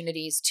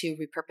opportunities to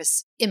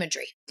repurpose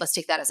imagery. Let's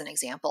take that as an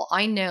example.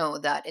 I know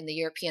that in the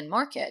European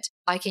market,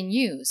 I can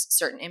use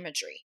certain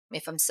imagery.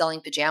 If I'm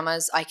selling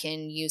pajamas, I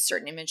can use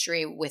certain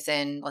imagery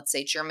within, let's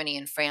say, Germany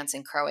and France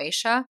and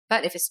Croatia.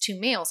 But if it's two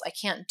males, I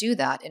can't do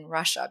that in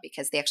Russia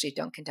because they actually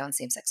don't condone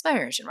same-sex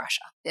marriage in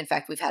Russia. In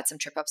fact, we've had some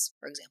trip-ups,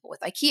 for example, with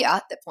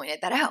IKEA that pointed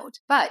that out.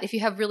 But if you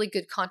have really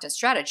good content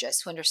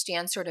strategists who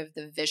understand sort of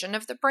the vision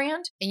of the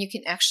brand, and you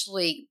can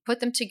actually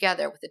put them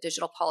together with a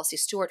digital policy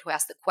steward who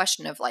asks the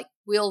question of like,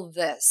 will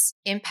this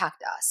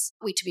impact us?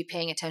 We to be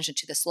paying attention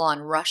to this law in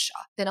Russia.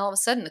 Then all of a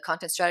sudden, the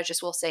content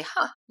strategist will say,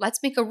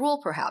 let's make a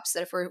rule perhaps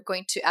that if we're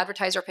going to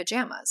advertise our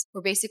pajamas,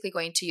 we're basically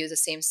going to use a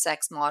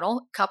same-sex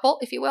model couple,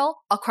 if you will,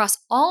 across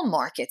all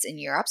markets in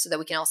Europe so that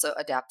we can also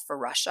adapt for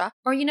Russia.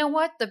 Or you know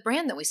what? The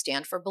brand that we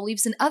stand for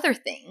believes in other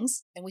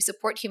things and we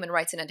support human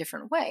rights in a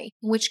different way,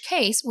 in which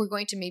case we're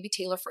going to maybe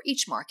tailor for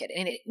each market.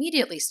 And it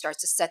immediately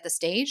starts to set the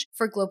stage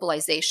for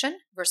globalization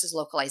versus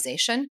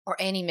localization or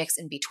any mix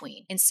in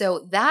between. And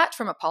so that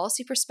from a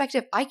policy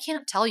perspective, I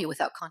can't tell you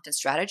without content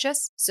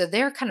strategists. So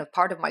they're kind of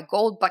part of my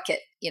gold bucket,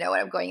 when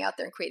I'm going out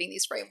there and creating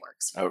these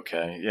frameworks.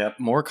 Okay. Yep.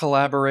 More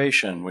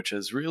collaboration, which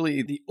is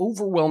really the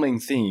overwhelming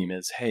theme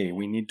is, hey,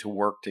 we need to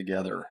work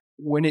together.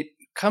 When it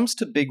comes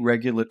to big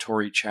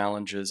regulatory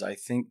challenges, I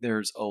think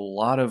there's a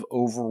lot of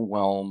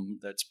overwhelm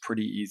that's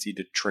pretty easy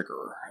to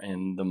trigger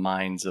in the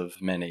minds of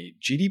many.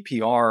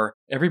 GDPR,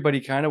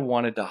 everybody kind of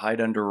wanted to hide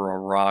under a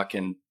rock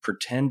and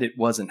pretend it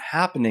wasn't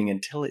happening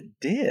until it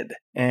did.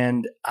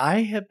 And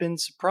I have been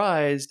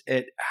surprised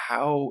at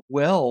how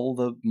well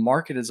the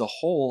market as a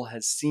whole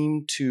has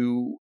seemed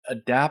to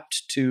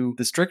adapt to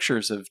the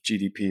strictures of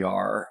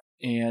GDPR.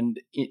 And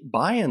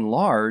by and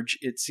large,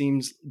 it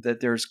seems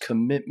that there's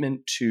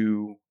commitment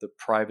to the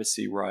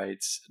privacy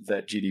rights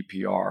that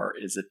GDPR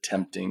is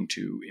attempting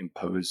to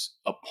impose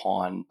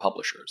upon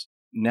publishers.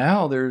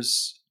 Now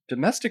there's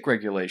domestic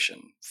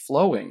regulation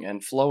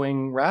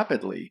flowing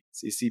rapidly.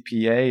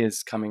 CCPA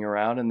is coming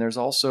around, and there's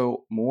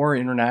also more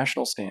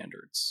international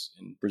standards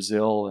in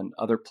Brazil and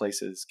other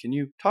places. Can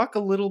you talk a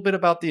little bit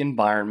about the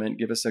environment?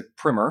 Give us a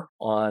primer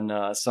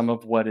on some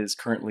of what is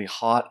currently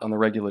hot on the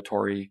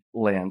regulatory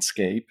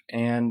landscape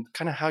and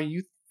kind of how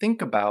you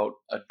think about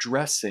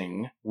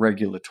addressing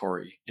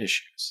regulatory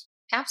issues.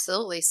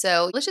 Absolutely.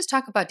 So let's just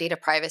talk about data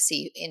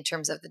privacy in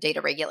terms of the data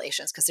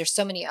regulations, because there's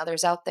so many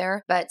others out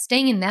there. But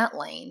staying in that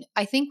lane,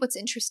 I think what's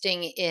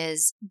interesting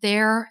is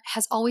there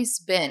has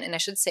always been, and I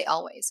should say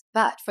always,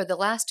 but for the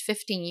last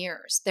 15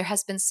 years, there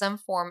has been some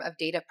form of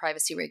data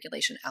privacy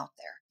regulation out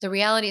there. The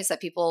reality is that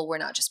people were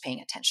not just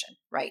paying attention,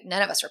 right?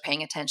 None of us were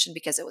paying attention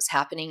because it was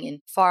happening in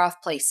far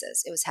off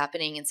places. It was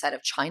happening inside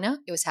of China.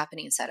 It was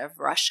happening inside of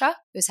Russia.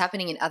 It was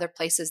happening in other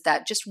places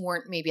that just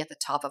weren't maybe at the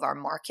top of our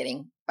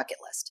marketing bucket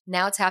list.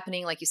 Now it's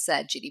happening, like you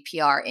said,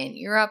 GDPR in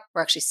Europe.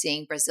 We're actually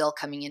seeing Brazil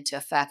coming into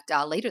effect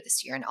later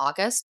this year in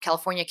August.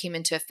 California came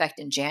into effect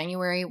in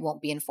January,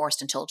 won't be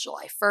enforced until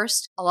July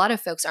 1st. A lot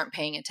of folks aren't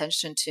paying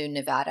attention to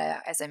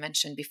Nevada, as I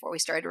mentioned before we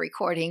started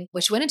recording,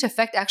 which went into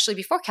effect actually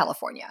before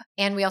California.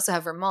 And we also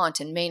have Vermont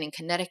and Maine and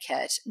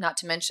Connecticut, not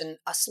to mention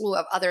a slew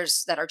of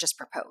others that are just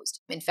proposed.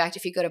 In fact,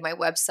 if you go to my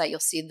website, you'll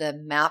see the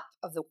map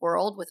of the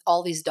world with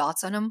all these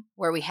dots on them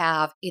where we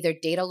have either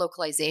data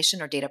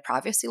localization or data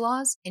privacy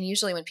laws. And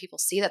usually when people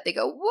see that, they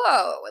go,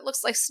 whoa, it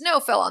looks like snow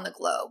fell on the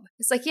globe.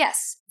 It's like,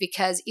 yes,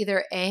 because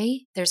either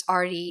A, there's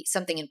already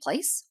something in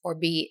place, or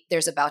B,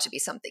 there's about to be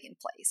something in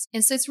place.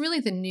 And so it's really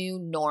the new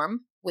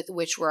norm with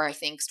which we're, I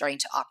think, starting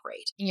to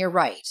operate. And you're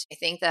right. I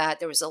think that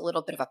there was a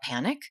little bit of a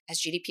panic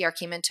as GDPR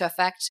came into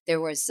effect.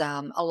 There was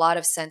a lot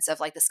of sense of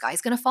like the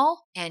sky's going to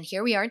fall. And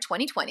here we are in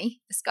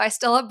 2020. The sky's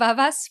still above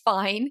us.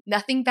 Fine.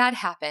 Nothing bad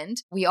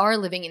happened. We are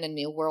living in a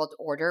new world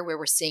order where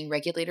we're seeing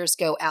regulators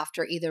go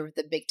after either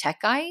the big tech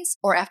guys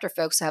or after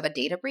folks who have a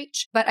data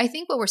breach. But I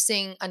think what we're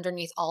seeing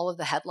underneath all of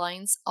the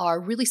headlines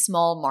are really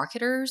small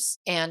marketers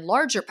and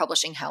larger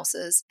publishing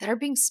houses that are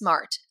being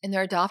smart. And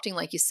they're adopting,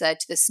 like you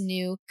said, to this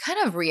new kind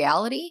of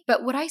reality.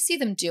 But what I see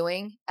them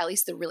doing, at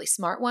least the really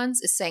smart ones,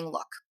 is saying,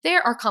 look,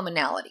 there are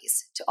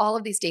commonalities to all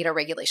of these data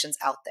regulations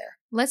out there.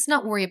 Let's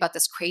not worry about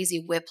this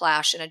crazy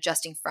whiplash and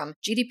adjusting from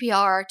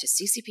GDPR to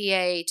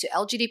CCPA to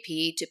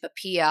LGDP to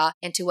PAPIA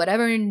and to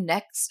whatever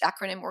next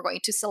acronym we're going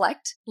to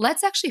select.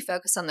 Let's actually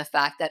focus on the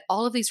fact that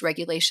all of these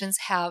regulations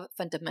have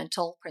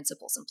fundamental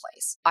principles in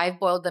place. I've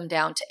boiled them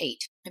down to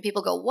 8. And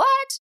people go, what?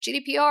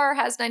 GDPR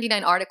has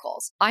 99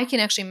 articles. I can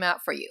actually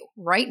map for you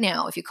right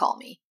now, if you call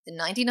me, the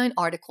 99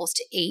 articles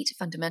to 8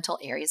 fundamental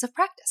areas of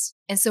practice.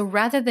 And so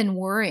rather than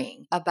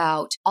worrying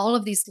about all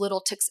of these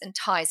little ticks and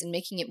ties and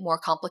making it more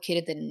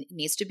complicated than it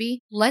needs to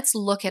be, let's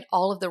look at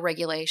all of the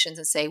regulations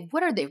and say,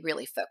 what are they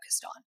really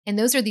focused on? And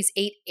those are these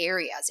 8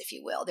 areas, if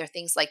you will. They're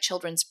things like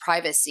children's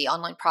privacy,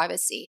 online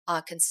privacy,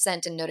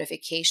 consent and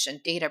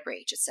notification, data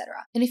breach,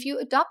 etc. And if you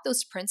adopt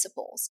those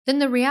principles, then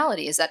the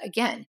reality is that,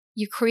 again,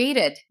 you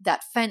created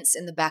that fence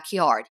in the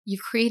backyard.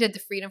 You've created the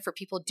freedom for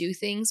people to do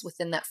things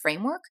within that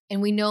framework.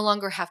 And we no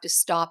longer have to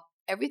stop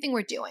everything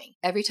we're doing.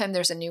 Every time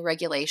there's a new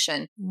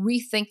regulation,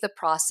 rethink the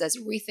process,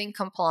 rethink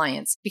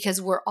compliance, because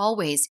we're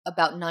always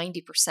about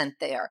 90%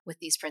 there with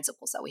these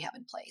principles that we have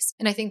in place.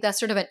 And I think that's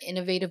sort of an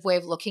innovative way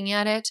of looking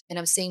at it. And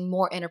I'm seeing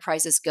more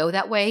enterprises go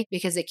that way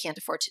because they can't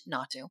afford to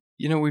not to.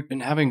 You know, we've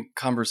been having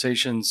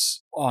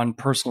conversations on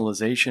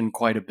personalization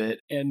quite a bit,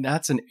 and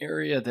that's an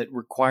area that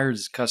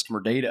requires customer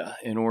data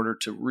in order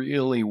to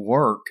really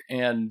work.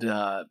 And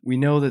we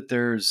know that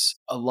there's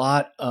a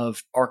lot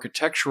of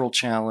architectural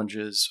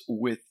challenges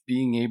with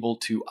being able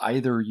to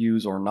either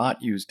use or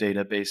not use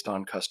data based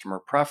on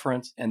customer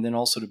preference, and then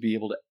also to be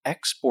able to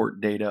export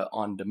data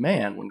on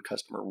demand when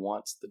customer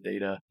wants the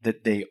data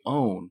that they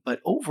own. But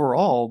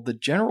overall, the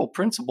general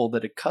principle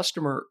that a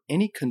customer,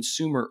 any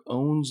consumer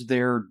owns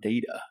their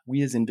data.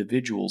 We as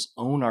individuals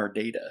own our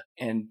data,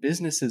 and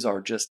businesses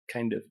are just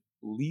kind of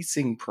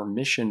leasing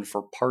permission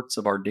for parts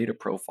of our data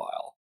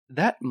profile.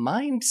 That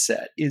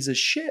mindset is a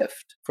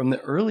shift from the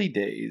early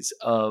days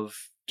of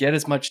get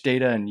as much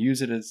data and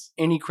use it as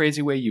any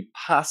crazy way you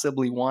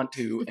possibly want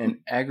to and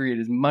aggregate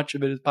as much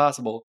of it as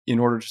possible in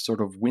order to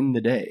sort of win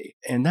the day.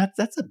 And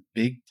that's a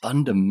big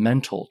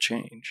fundamental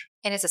change.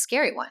 And it's a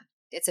scary one.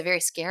 It's a very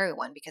scary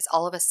one because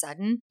all of a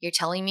sudden you're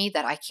telling me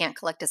that I can't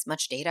collect as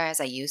much data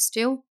as I used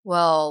to.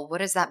 Well, what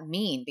does that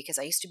mean? Because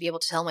I used to be able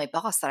to tell my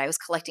boss that I was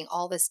collecting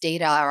all this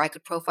data or I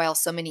could profile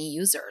so many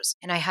users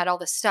and I had all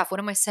this stuff. What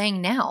am I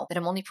saying now? That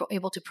I'm only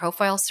able to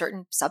profile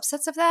certain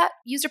subsets of that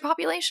user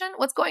population?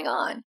 What's going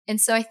on?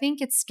 And so I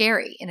think it's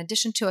scary. In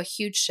addition to a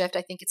huge shift,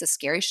 I think it's a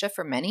scary shift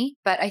for many.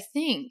 But I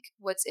think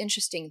what's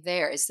interesting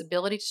there is the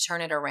ability to turn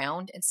it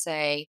around and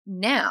say,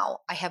 now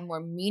I have more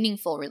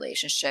meaningful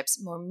relationships,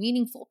 more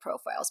meaningful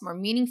profiles, more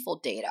meaningful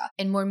data,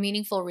 and more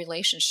meaningful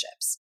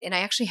relationships. And I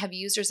actually have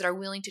users that are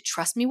willing to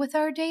trust me with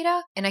our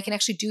data, and I can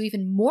actually do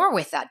even more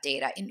with that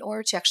data in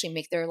order to actually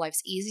make their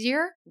lives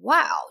easier.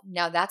 Wow,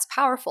 now that's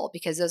powerful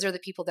because those are the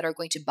people that are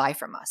going to buy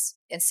from us.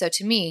 And so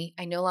to me,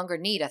 I no longer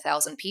need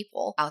 1,000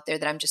 people out there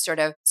that I'm just sort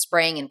of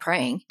spraying and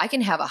praying. I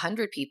can have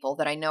 100 people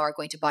that I know are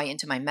going to buy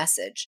into my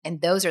message,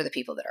 and those are the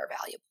people that are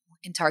valuable.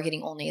 And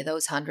targeting only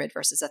those 100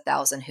 versus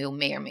 1,000 who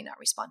may or may not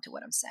respond to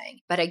what I'm saying.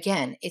 But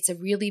again, it's a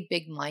really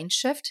big mind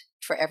shift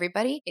for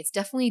everybody. It's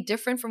definitely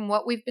different from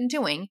what we've been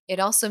doing. It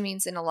also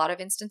means in a lot of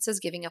instances,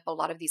 giving up a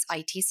lot of these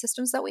IT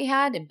systems that we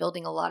had and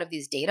building a lot of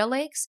these data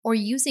lakes or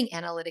using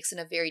analytics in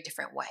a very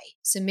different way.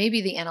 So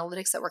maybe the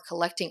analytics that we're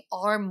collecting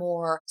are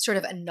more sort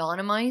of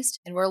anonymized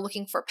and we're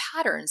looking for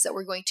patterns that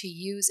we're going to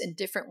use in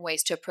different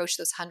ways to approach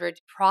those 100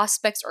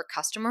 prospects or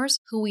customers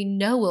who we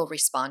know will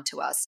respond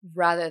to us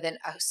rather than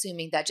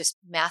assuming that just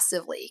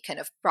massively kind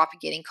of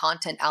propagating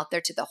content out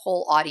there to the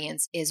whole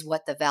audience is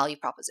what the value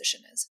proposition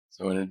is.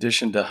 So in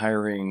addition to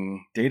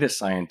hiring data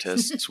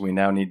scientists, we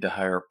now need to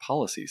hire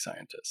policy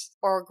scientists.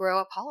 Or grow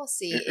a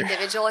policy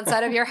individual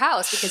inside of your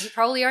house because you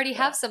probably already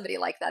have somebody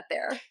like that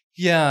there.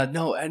 Yeah,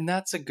 no, and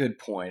that's a good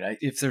point.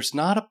 If there's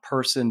not a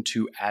person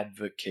to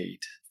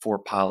advocate for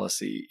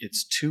policy,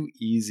 it's too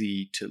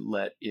easy to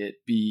let it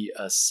be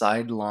a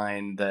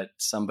sideline that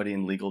somebody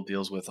in legal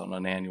deals with on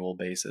an annual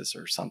basis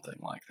or something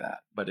like that.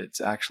 But it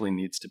actually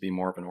needs to be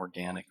more of an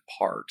organic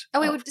part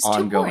Oh, of it's too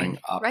ongoing boring,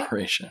 right?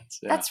 operations.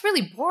 Yeah. That's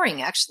really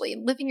boring, actually.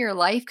 Living your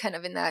life kind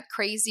of in that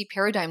crazy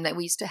paradigm that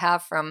we used to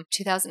have from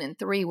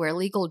 2003, where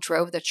legal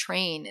drove the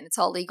train and it's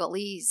all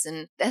legalese.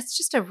 And that's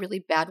just a really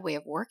bad way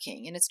of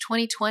working. And it's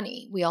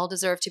 2020. We all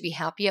deserve to be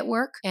happy at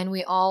work and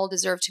we all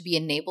deserve to be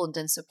enabled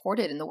and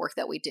supported in the work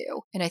that we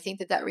do. And I think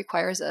that that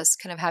requires us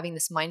kind of having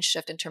this mind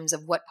shift in terms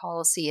of what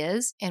policy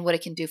is and what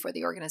it can do for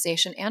the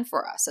organization and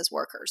for us as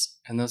workers.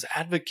 And those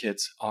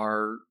advocates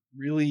are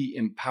really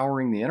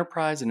empowering the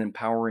enterprise and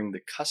empowering the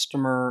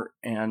customer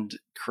and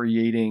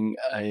creating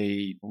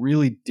a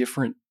really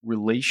different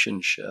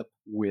relationship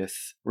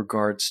with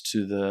regards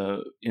to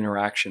the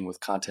interaction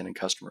with content and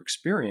customer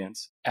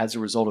experience as a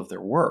result of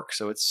their work.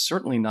 So it's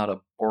certainly not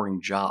a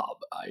boring job.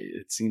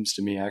 It seems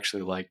to me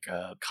actually like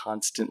a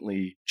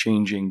constantly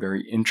changing,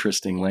 very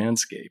interesting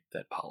landscape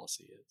that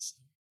policy is.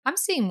 I'm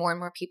seeing more and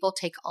more people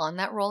take on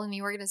that role in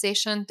the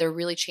organization. They're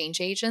really change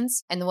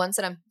agents. And the ones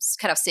that I'm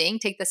kind of seeing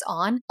take this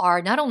on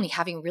are not only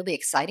having really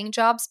exciting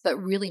jobs, but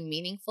really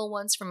meaningful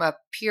ones from a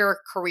pure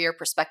career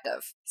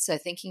perspective. So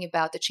thinking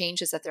about the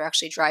changes that they're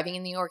actually driving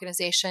in the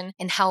organization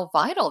and how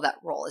vital that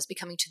role is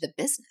becoming to the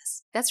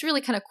business. That's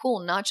really kind of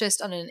cool, not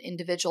just on an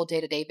individual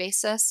day-to-day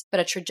basis, but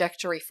a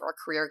trajectory for a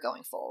career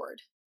going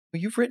forward. Well,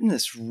 you've written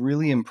this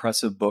really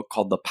impressive book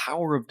called The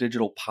Power of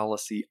Digital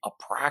Policy, a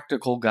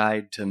practical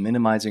guide to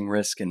minimizing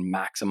risk and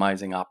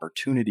maximizing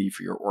opportunity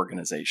for your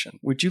organization.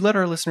 Would you let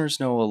our listeners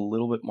know a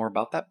little bit more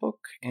about that book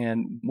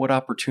and what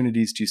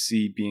opportunities do you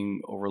see being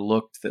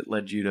overlooked that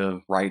led you to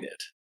write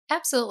it?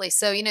 Absolutely.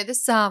 So,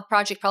 this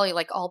project, probably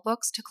like all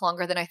books, took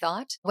longer than I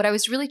thought. What I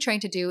was really trying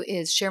to do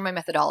is share my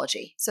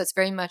methodology. So, it's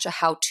very much a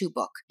how to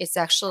book. It's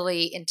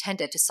actually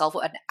intended to solve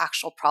an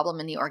actual problem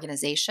in the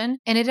organization.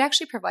 And it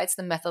actually provides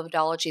the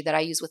methodology that I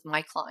use with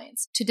my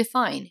clients to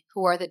define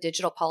who are the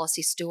digital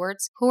policy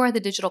stewards, who are the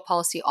digital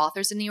policy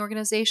authors in the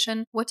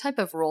organization, what type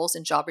of roles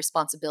and job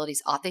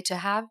responsibilities ought they to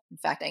have. In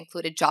fact, I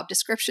included job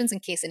descriptions in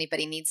case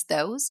anybody needs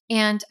those.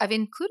 And I've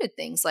included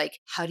things like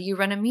how do you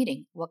run a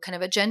meeting? What kind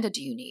of agenda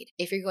do you need?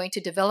 If you're going to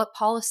develop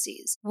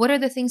policies, what are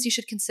the things you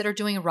should consider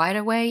doing right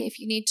away if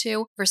you need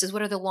to, versus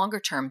what are the longer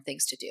term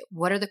things to do?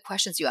 What are the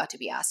questions you ought to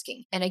be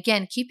asking? And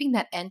again, keeping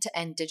that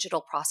end-to-end digital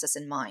process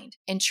in mind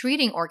and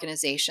treating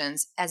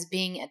organizations as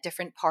being at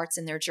different parts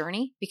in their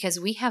journey, because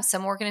we have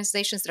some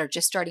organizations that are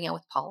just starting out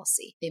with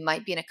policy. They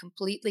might be in a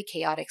completely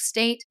chaotic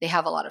state. They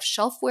have a lot of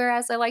shelfware,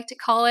 as I like to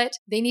call it.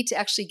 They need to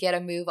actually get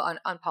a move on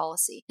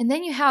policy. And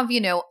then you have,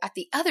 at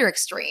the other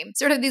extreme,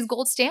 sort of these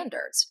gold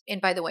standards. And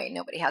by the way,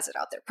 nobody has it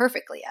out there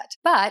perfectly yet.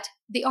 But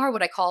they are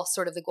what I call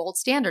sort of the gold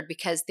standard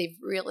because they've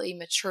really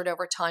matured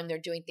over time. They're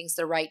doing things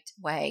the right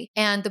way.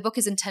 And the book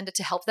is intended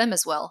to help them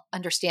as well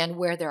understand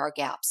where there are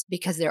gaps,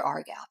 because there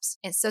are gaps.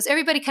 And so it's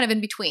everybody kind of in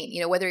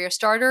between, whether you're a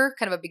starter,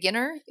 kind of a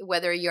beginner,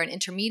 whether you're an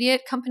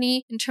intermediate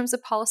company in terms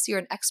of policy or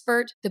an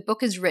expert, the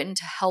book is written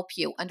to help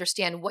you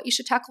understand what you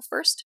should tackle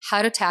first,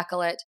 how to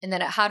tackle it, and then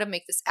how to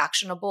make this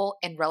actionable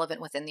and relevant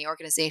within the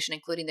organization,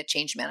 including the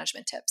change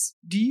management tips.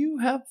 Do you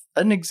have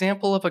an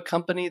example of a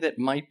company that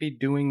might be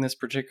doing this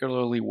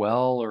particularly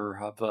well or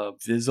have a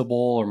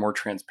visible or more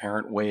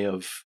transparent way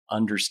of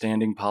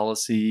understanding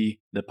policy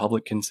the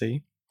public can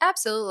see?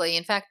 Absolutely.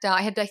 In fact,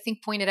 I had, I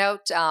think, pointed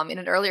out in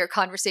an earlier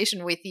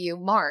conversation with you,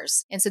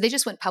 Mars. And so they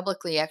just went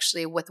publicly,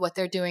 actually, with what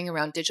they're doing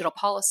around digital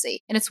policy.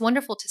 And it's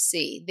wonderful to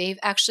see. They've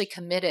actually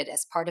committed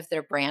as part of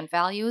their brand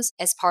values,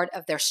 as part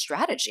of their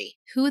strategy,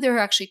 who they're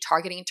actually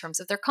targeting in terms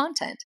of their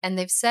content. And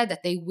they've said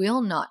that they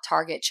will not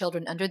target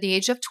children under the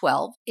age of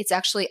 12. It's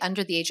actually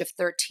under the age of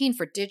 13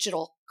 for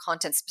digital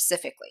content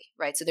specifically,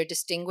 right? So they're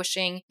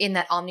distinguishing in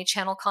that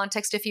omni-channel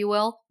context, if you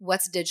will,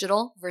 what's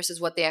digital versus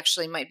what they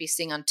actually might be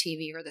seeing on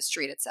TV or the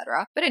street,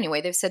 etc. But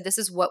anyway, they've said this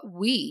is what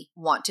we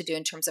want to do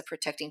in terms of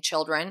protecting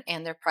children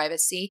and their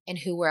privacy and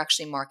who we're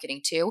actually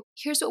marketing to.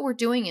 Here's what we're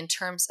doing in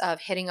terms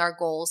of hitting our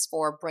goals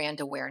for brand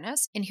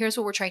awareness. And here's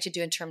what we're trying to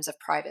do in terms of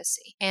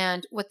privacy.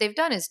 And what they've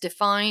done is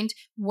defined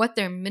what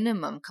their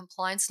minimum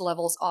compliance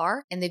levels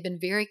are. And they've been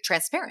very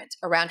transparent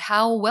around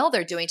how well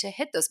they're doing to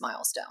hit those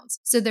milestones.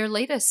 So their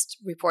latest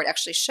report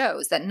actually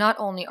shows that not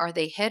only are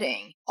they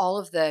hitting all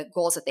of the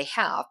goals that they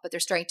have, but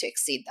they're starting to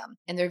exceed them.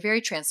 And they're very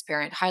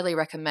transparent. Highly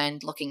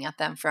recommend looking at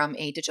them from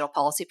a digital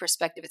policy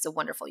perspective. It's a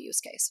wonderful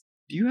use case.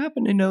 Do you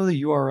happen to know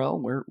the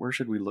URL? Where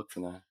should we look for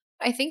that?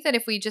 I think that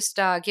if we just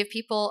give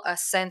people a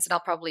sense, and I'll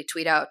probably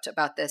tweet out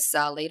about this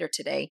later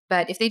today,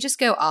 but if they just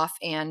go off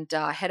and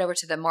head over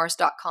to the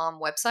Mars.com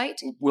website.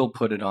 We'll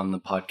put it on the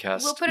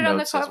podcast. We'll put it on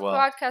the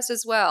podcast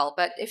as well.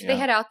 But if they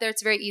head out there,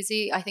 it's very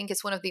easy. I think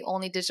it's one of the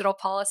only digital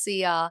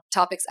policy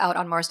topics out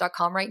on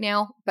Mars.com right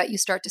now. But you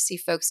start to see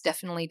folks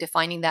definitely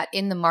defining that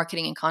in the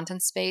marketing and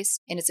content space.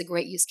 And it's a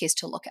great use case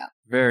to look at.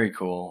 Very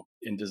cool.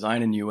 In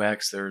design and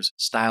UX, there's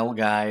style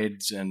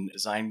guides and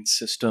design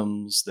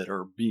systems that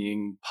are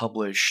being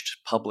published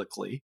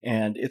publicly.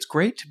 And it's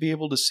great to be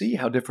able to see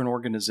how different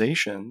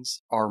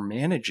organizations are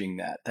managing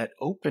that. That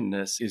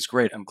openness is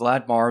great. I'm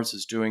glad Mars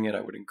is doing it.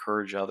 I would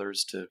encourage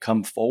others to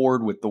come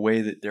forward with the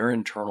way that their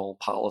internal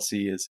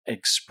policy is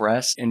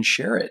expressed and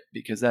share it,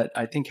 because that,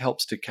 I think,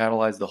 helps to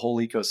catalyze the whole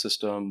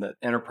ecosystem that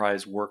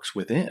enterprise works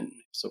within.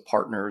 So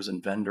partners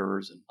and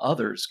vendors and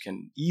others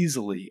can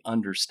easily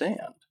understand.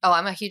 Oh,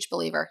 I'm a huge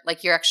believer.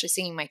 Like, you're actually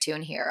singing my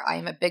tune here. I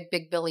am a big,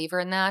 big believer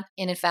in that.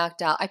 And in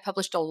fact, I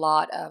published a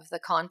lot of the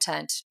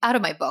content out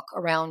of my book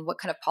around what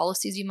kind of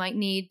policies you might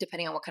need,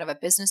 depending on what kind of a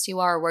business you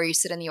are, or where you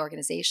sit in the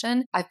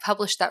organization. I've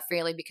published that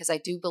freely because I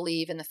do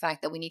believe in the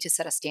fact that we need to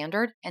set a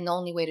standard. And the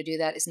only way to do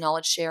that is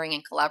knowledge sharing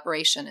and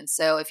collaboration. And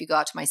so if you go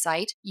out to my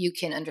site, you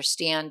can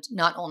understand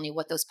not only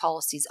what those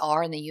policies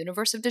are in the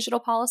universe of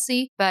digital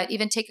policy, but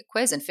even take a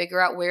quiz and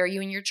figure out where are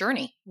you in your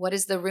journey. What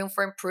is the room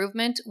for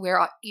improvement? Where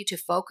ought you to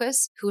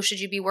focus? Who should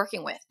you be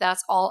working with?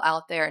 That's all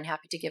out there, and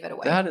happy to give it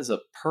away. That is a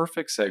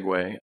perfect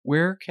segue.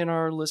 Where can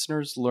our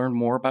listeners learn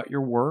more about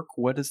your work?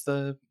 What is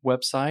the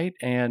website?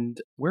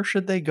 And where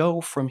should they go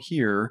from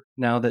here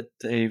now that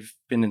they've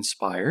been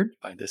inspired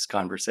by this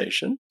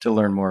conversation to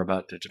learn more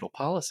about digital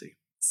policy?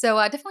 So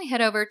definitely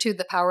head over to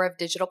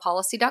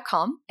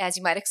thepowerofdigitalpolicy.com, as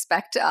you might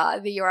expect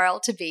the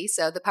URL to be.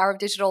 So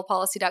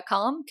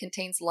thepowerofdigitalpolicy.com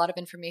contains a lot of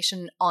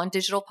information on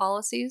digital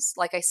policies.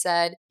 Like I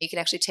said, you can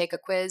actually take a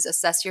quiz,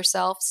 assess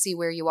yourself, see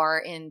where you are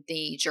in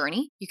the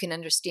journey. You can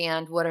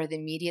understand what are the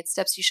immediate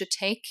steps you should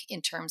take in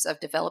terms of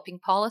developing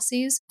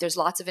policies. There's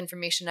lots of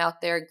information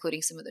out there,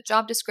 including some of the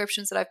job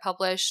descriptions that I've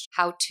published,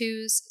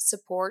 how-tos,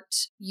 support,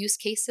 use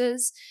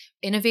cases,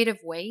 innovative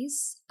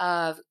ways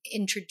of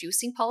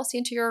introducing policy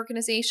into your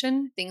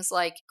organization. Things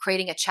like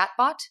creating a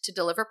chatbot to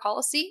deliver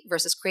policy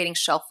versus creating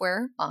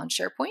shelfware on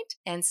SharePoint.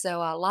 And so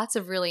lots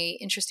of really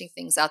interesting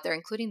things out there,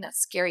 including that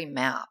scary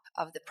map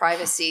of the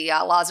privacy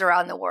laws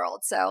around the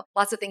world. So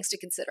lots of things to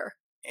consider.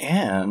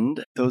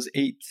 And those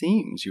 8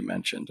 themes you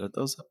mentioned, are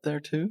those up there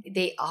too?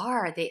 They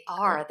are.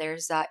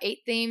 There's 8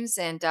 themes,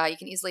 and you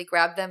can easily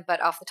grab them,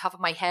 but off the top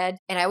of my head,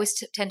 and I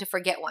always tend to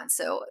forget one.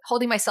 So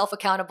holding myself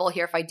accountable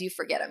here if I do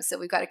forget them. So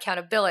we've got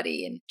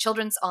accountability and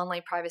children's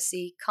online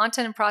privacy,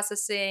 content and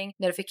processing,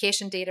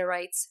 notification data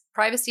rights,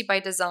 privacy by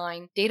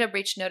design, data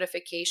breach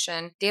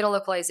notification, data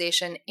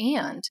localization,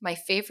 and my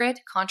favorite,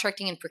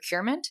 contracting and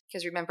procurement,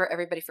 because remember,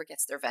 everybody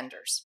forgets their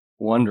vendors.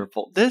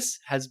 Wonderful. This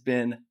has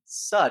been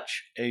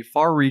such a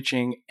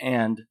far-reaching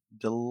and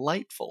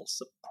delightful,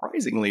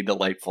 surprisingly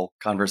delightful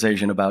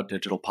conversation about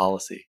digital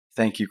policy.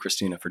 Thank you,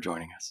 Christina, for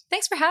joining us.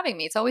 Thanks for having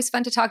me. It's always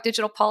fun to talk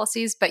digital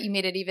policies, but you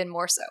made it even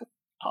more so.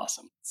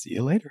 Awesome. See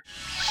you later.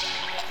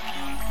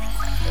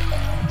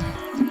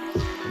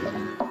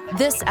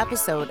 This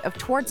episode of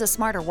Towards a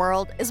Smarter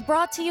World is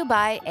brought to you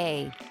by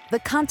the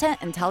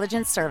Content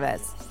Intelligence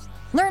Service.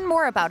 Learn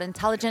more about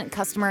intelligent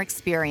customer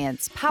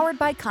experience powered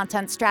by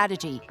content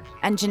strategy,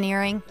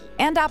 engineering,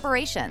 and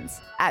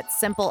operations at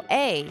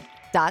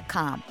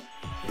simpleA.com.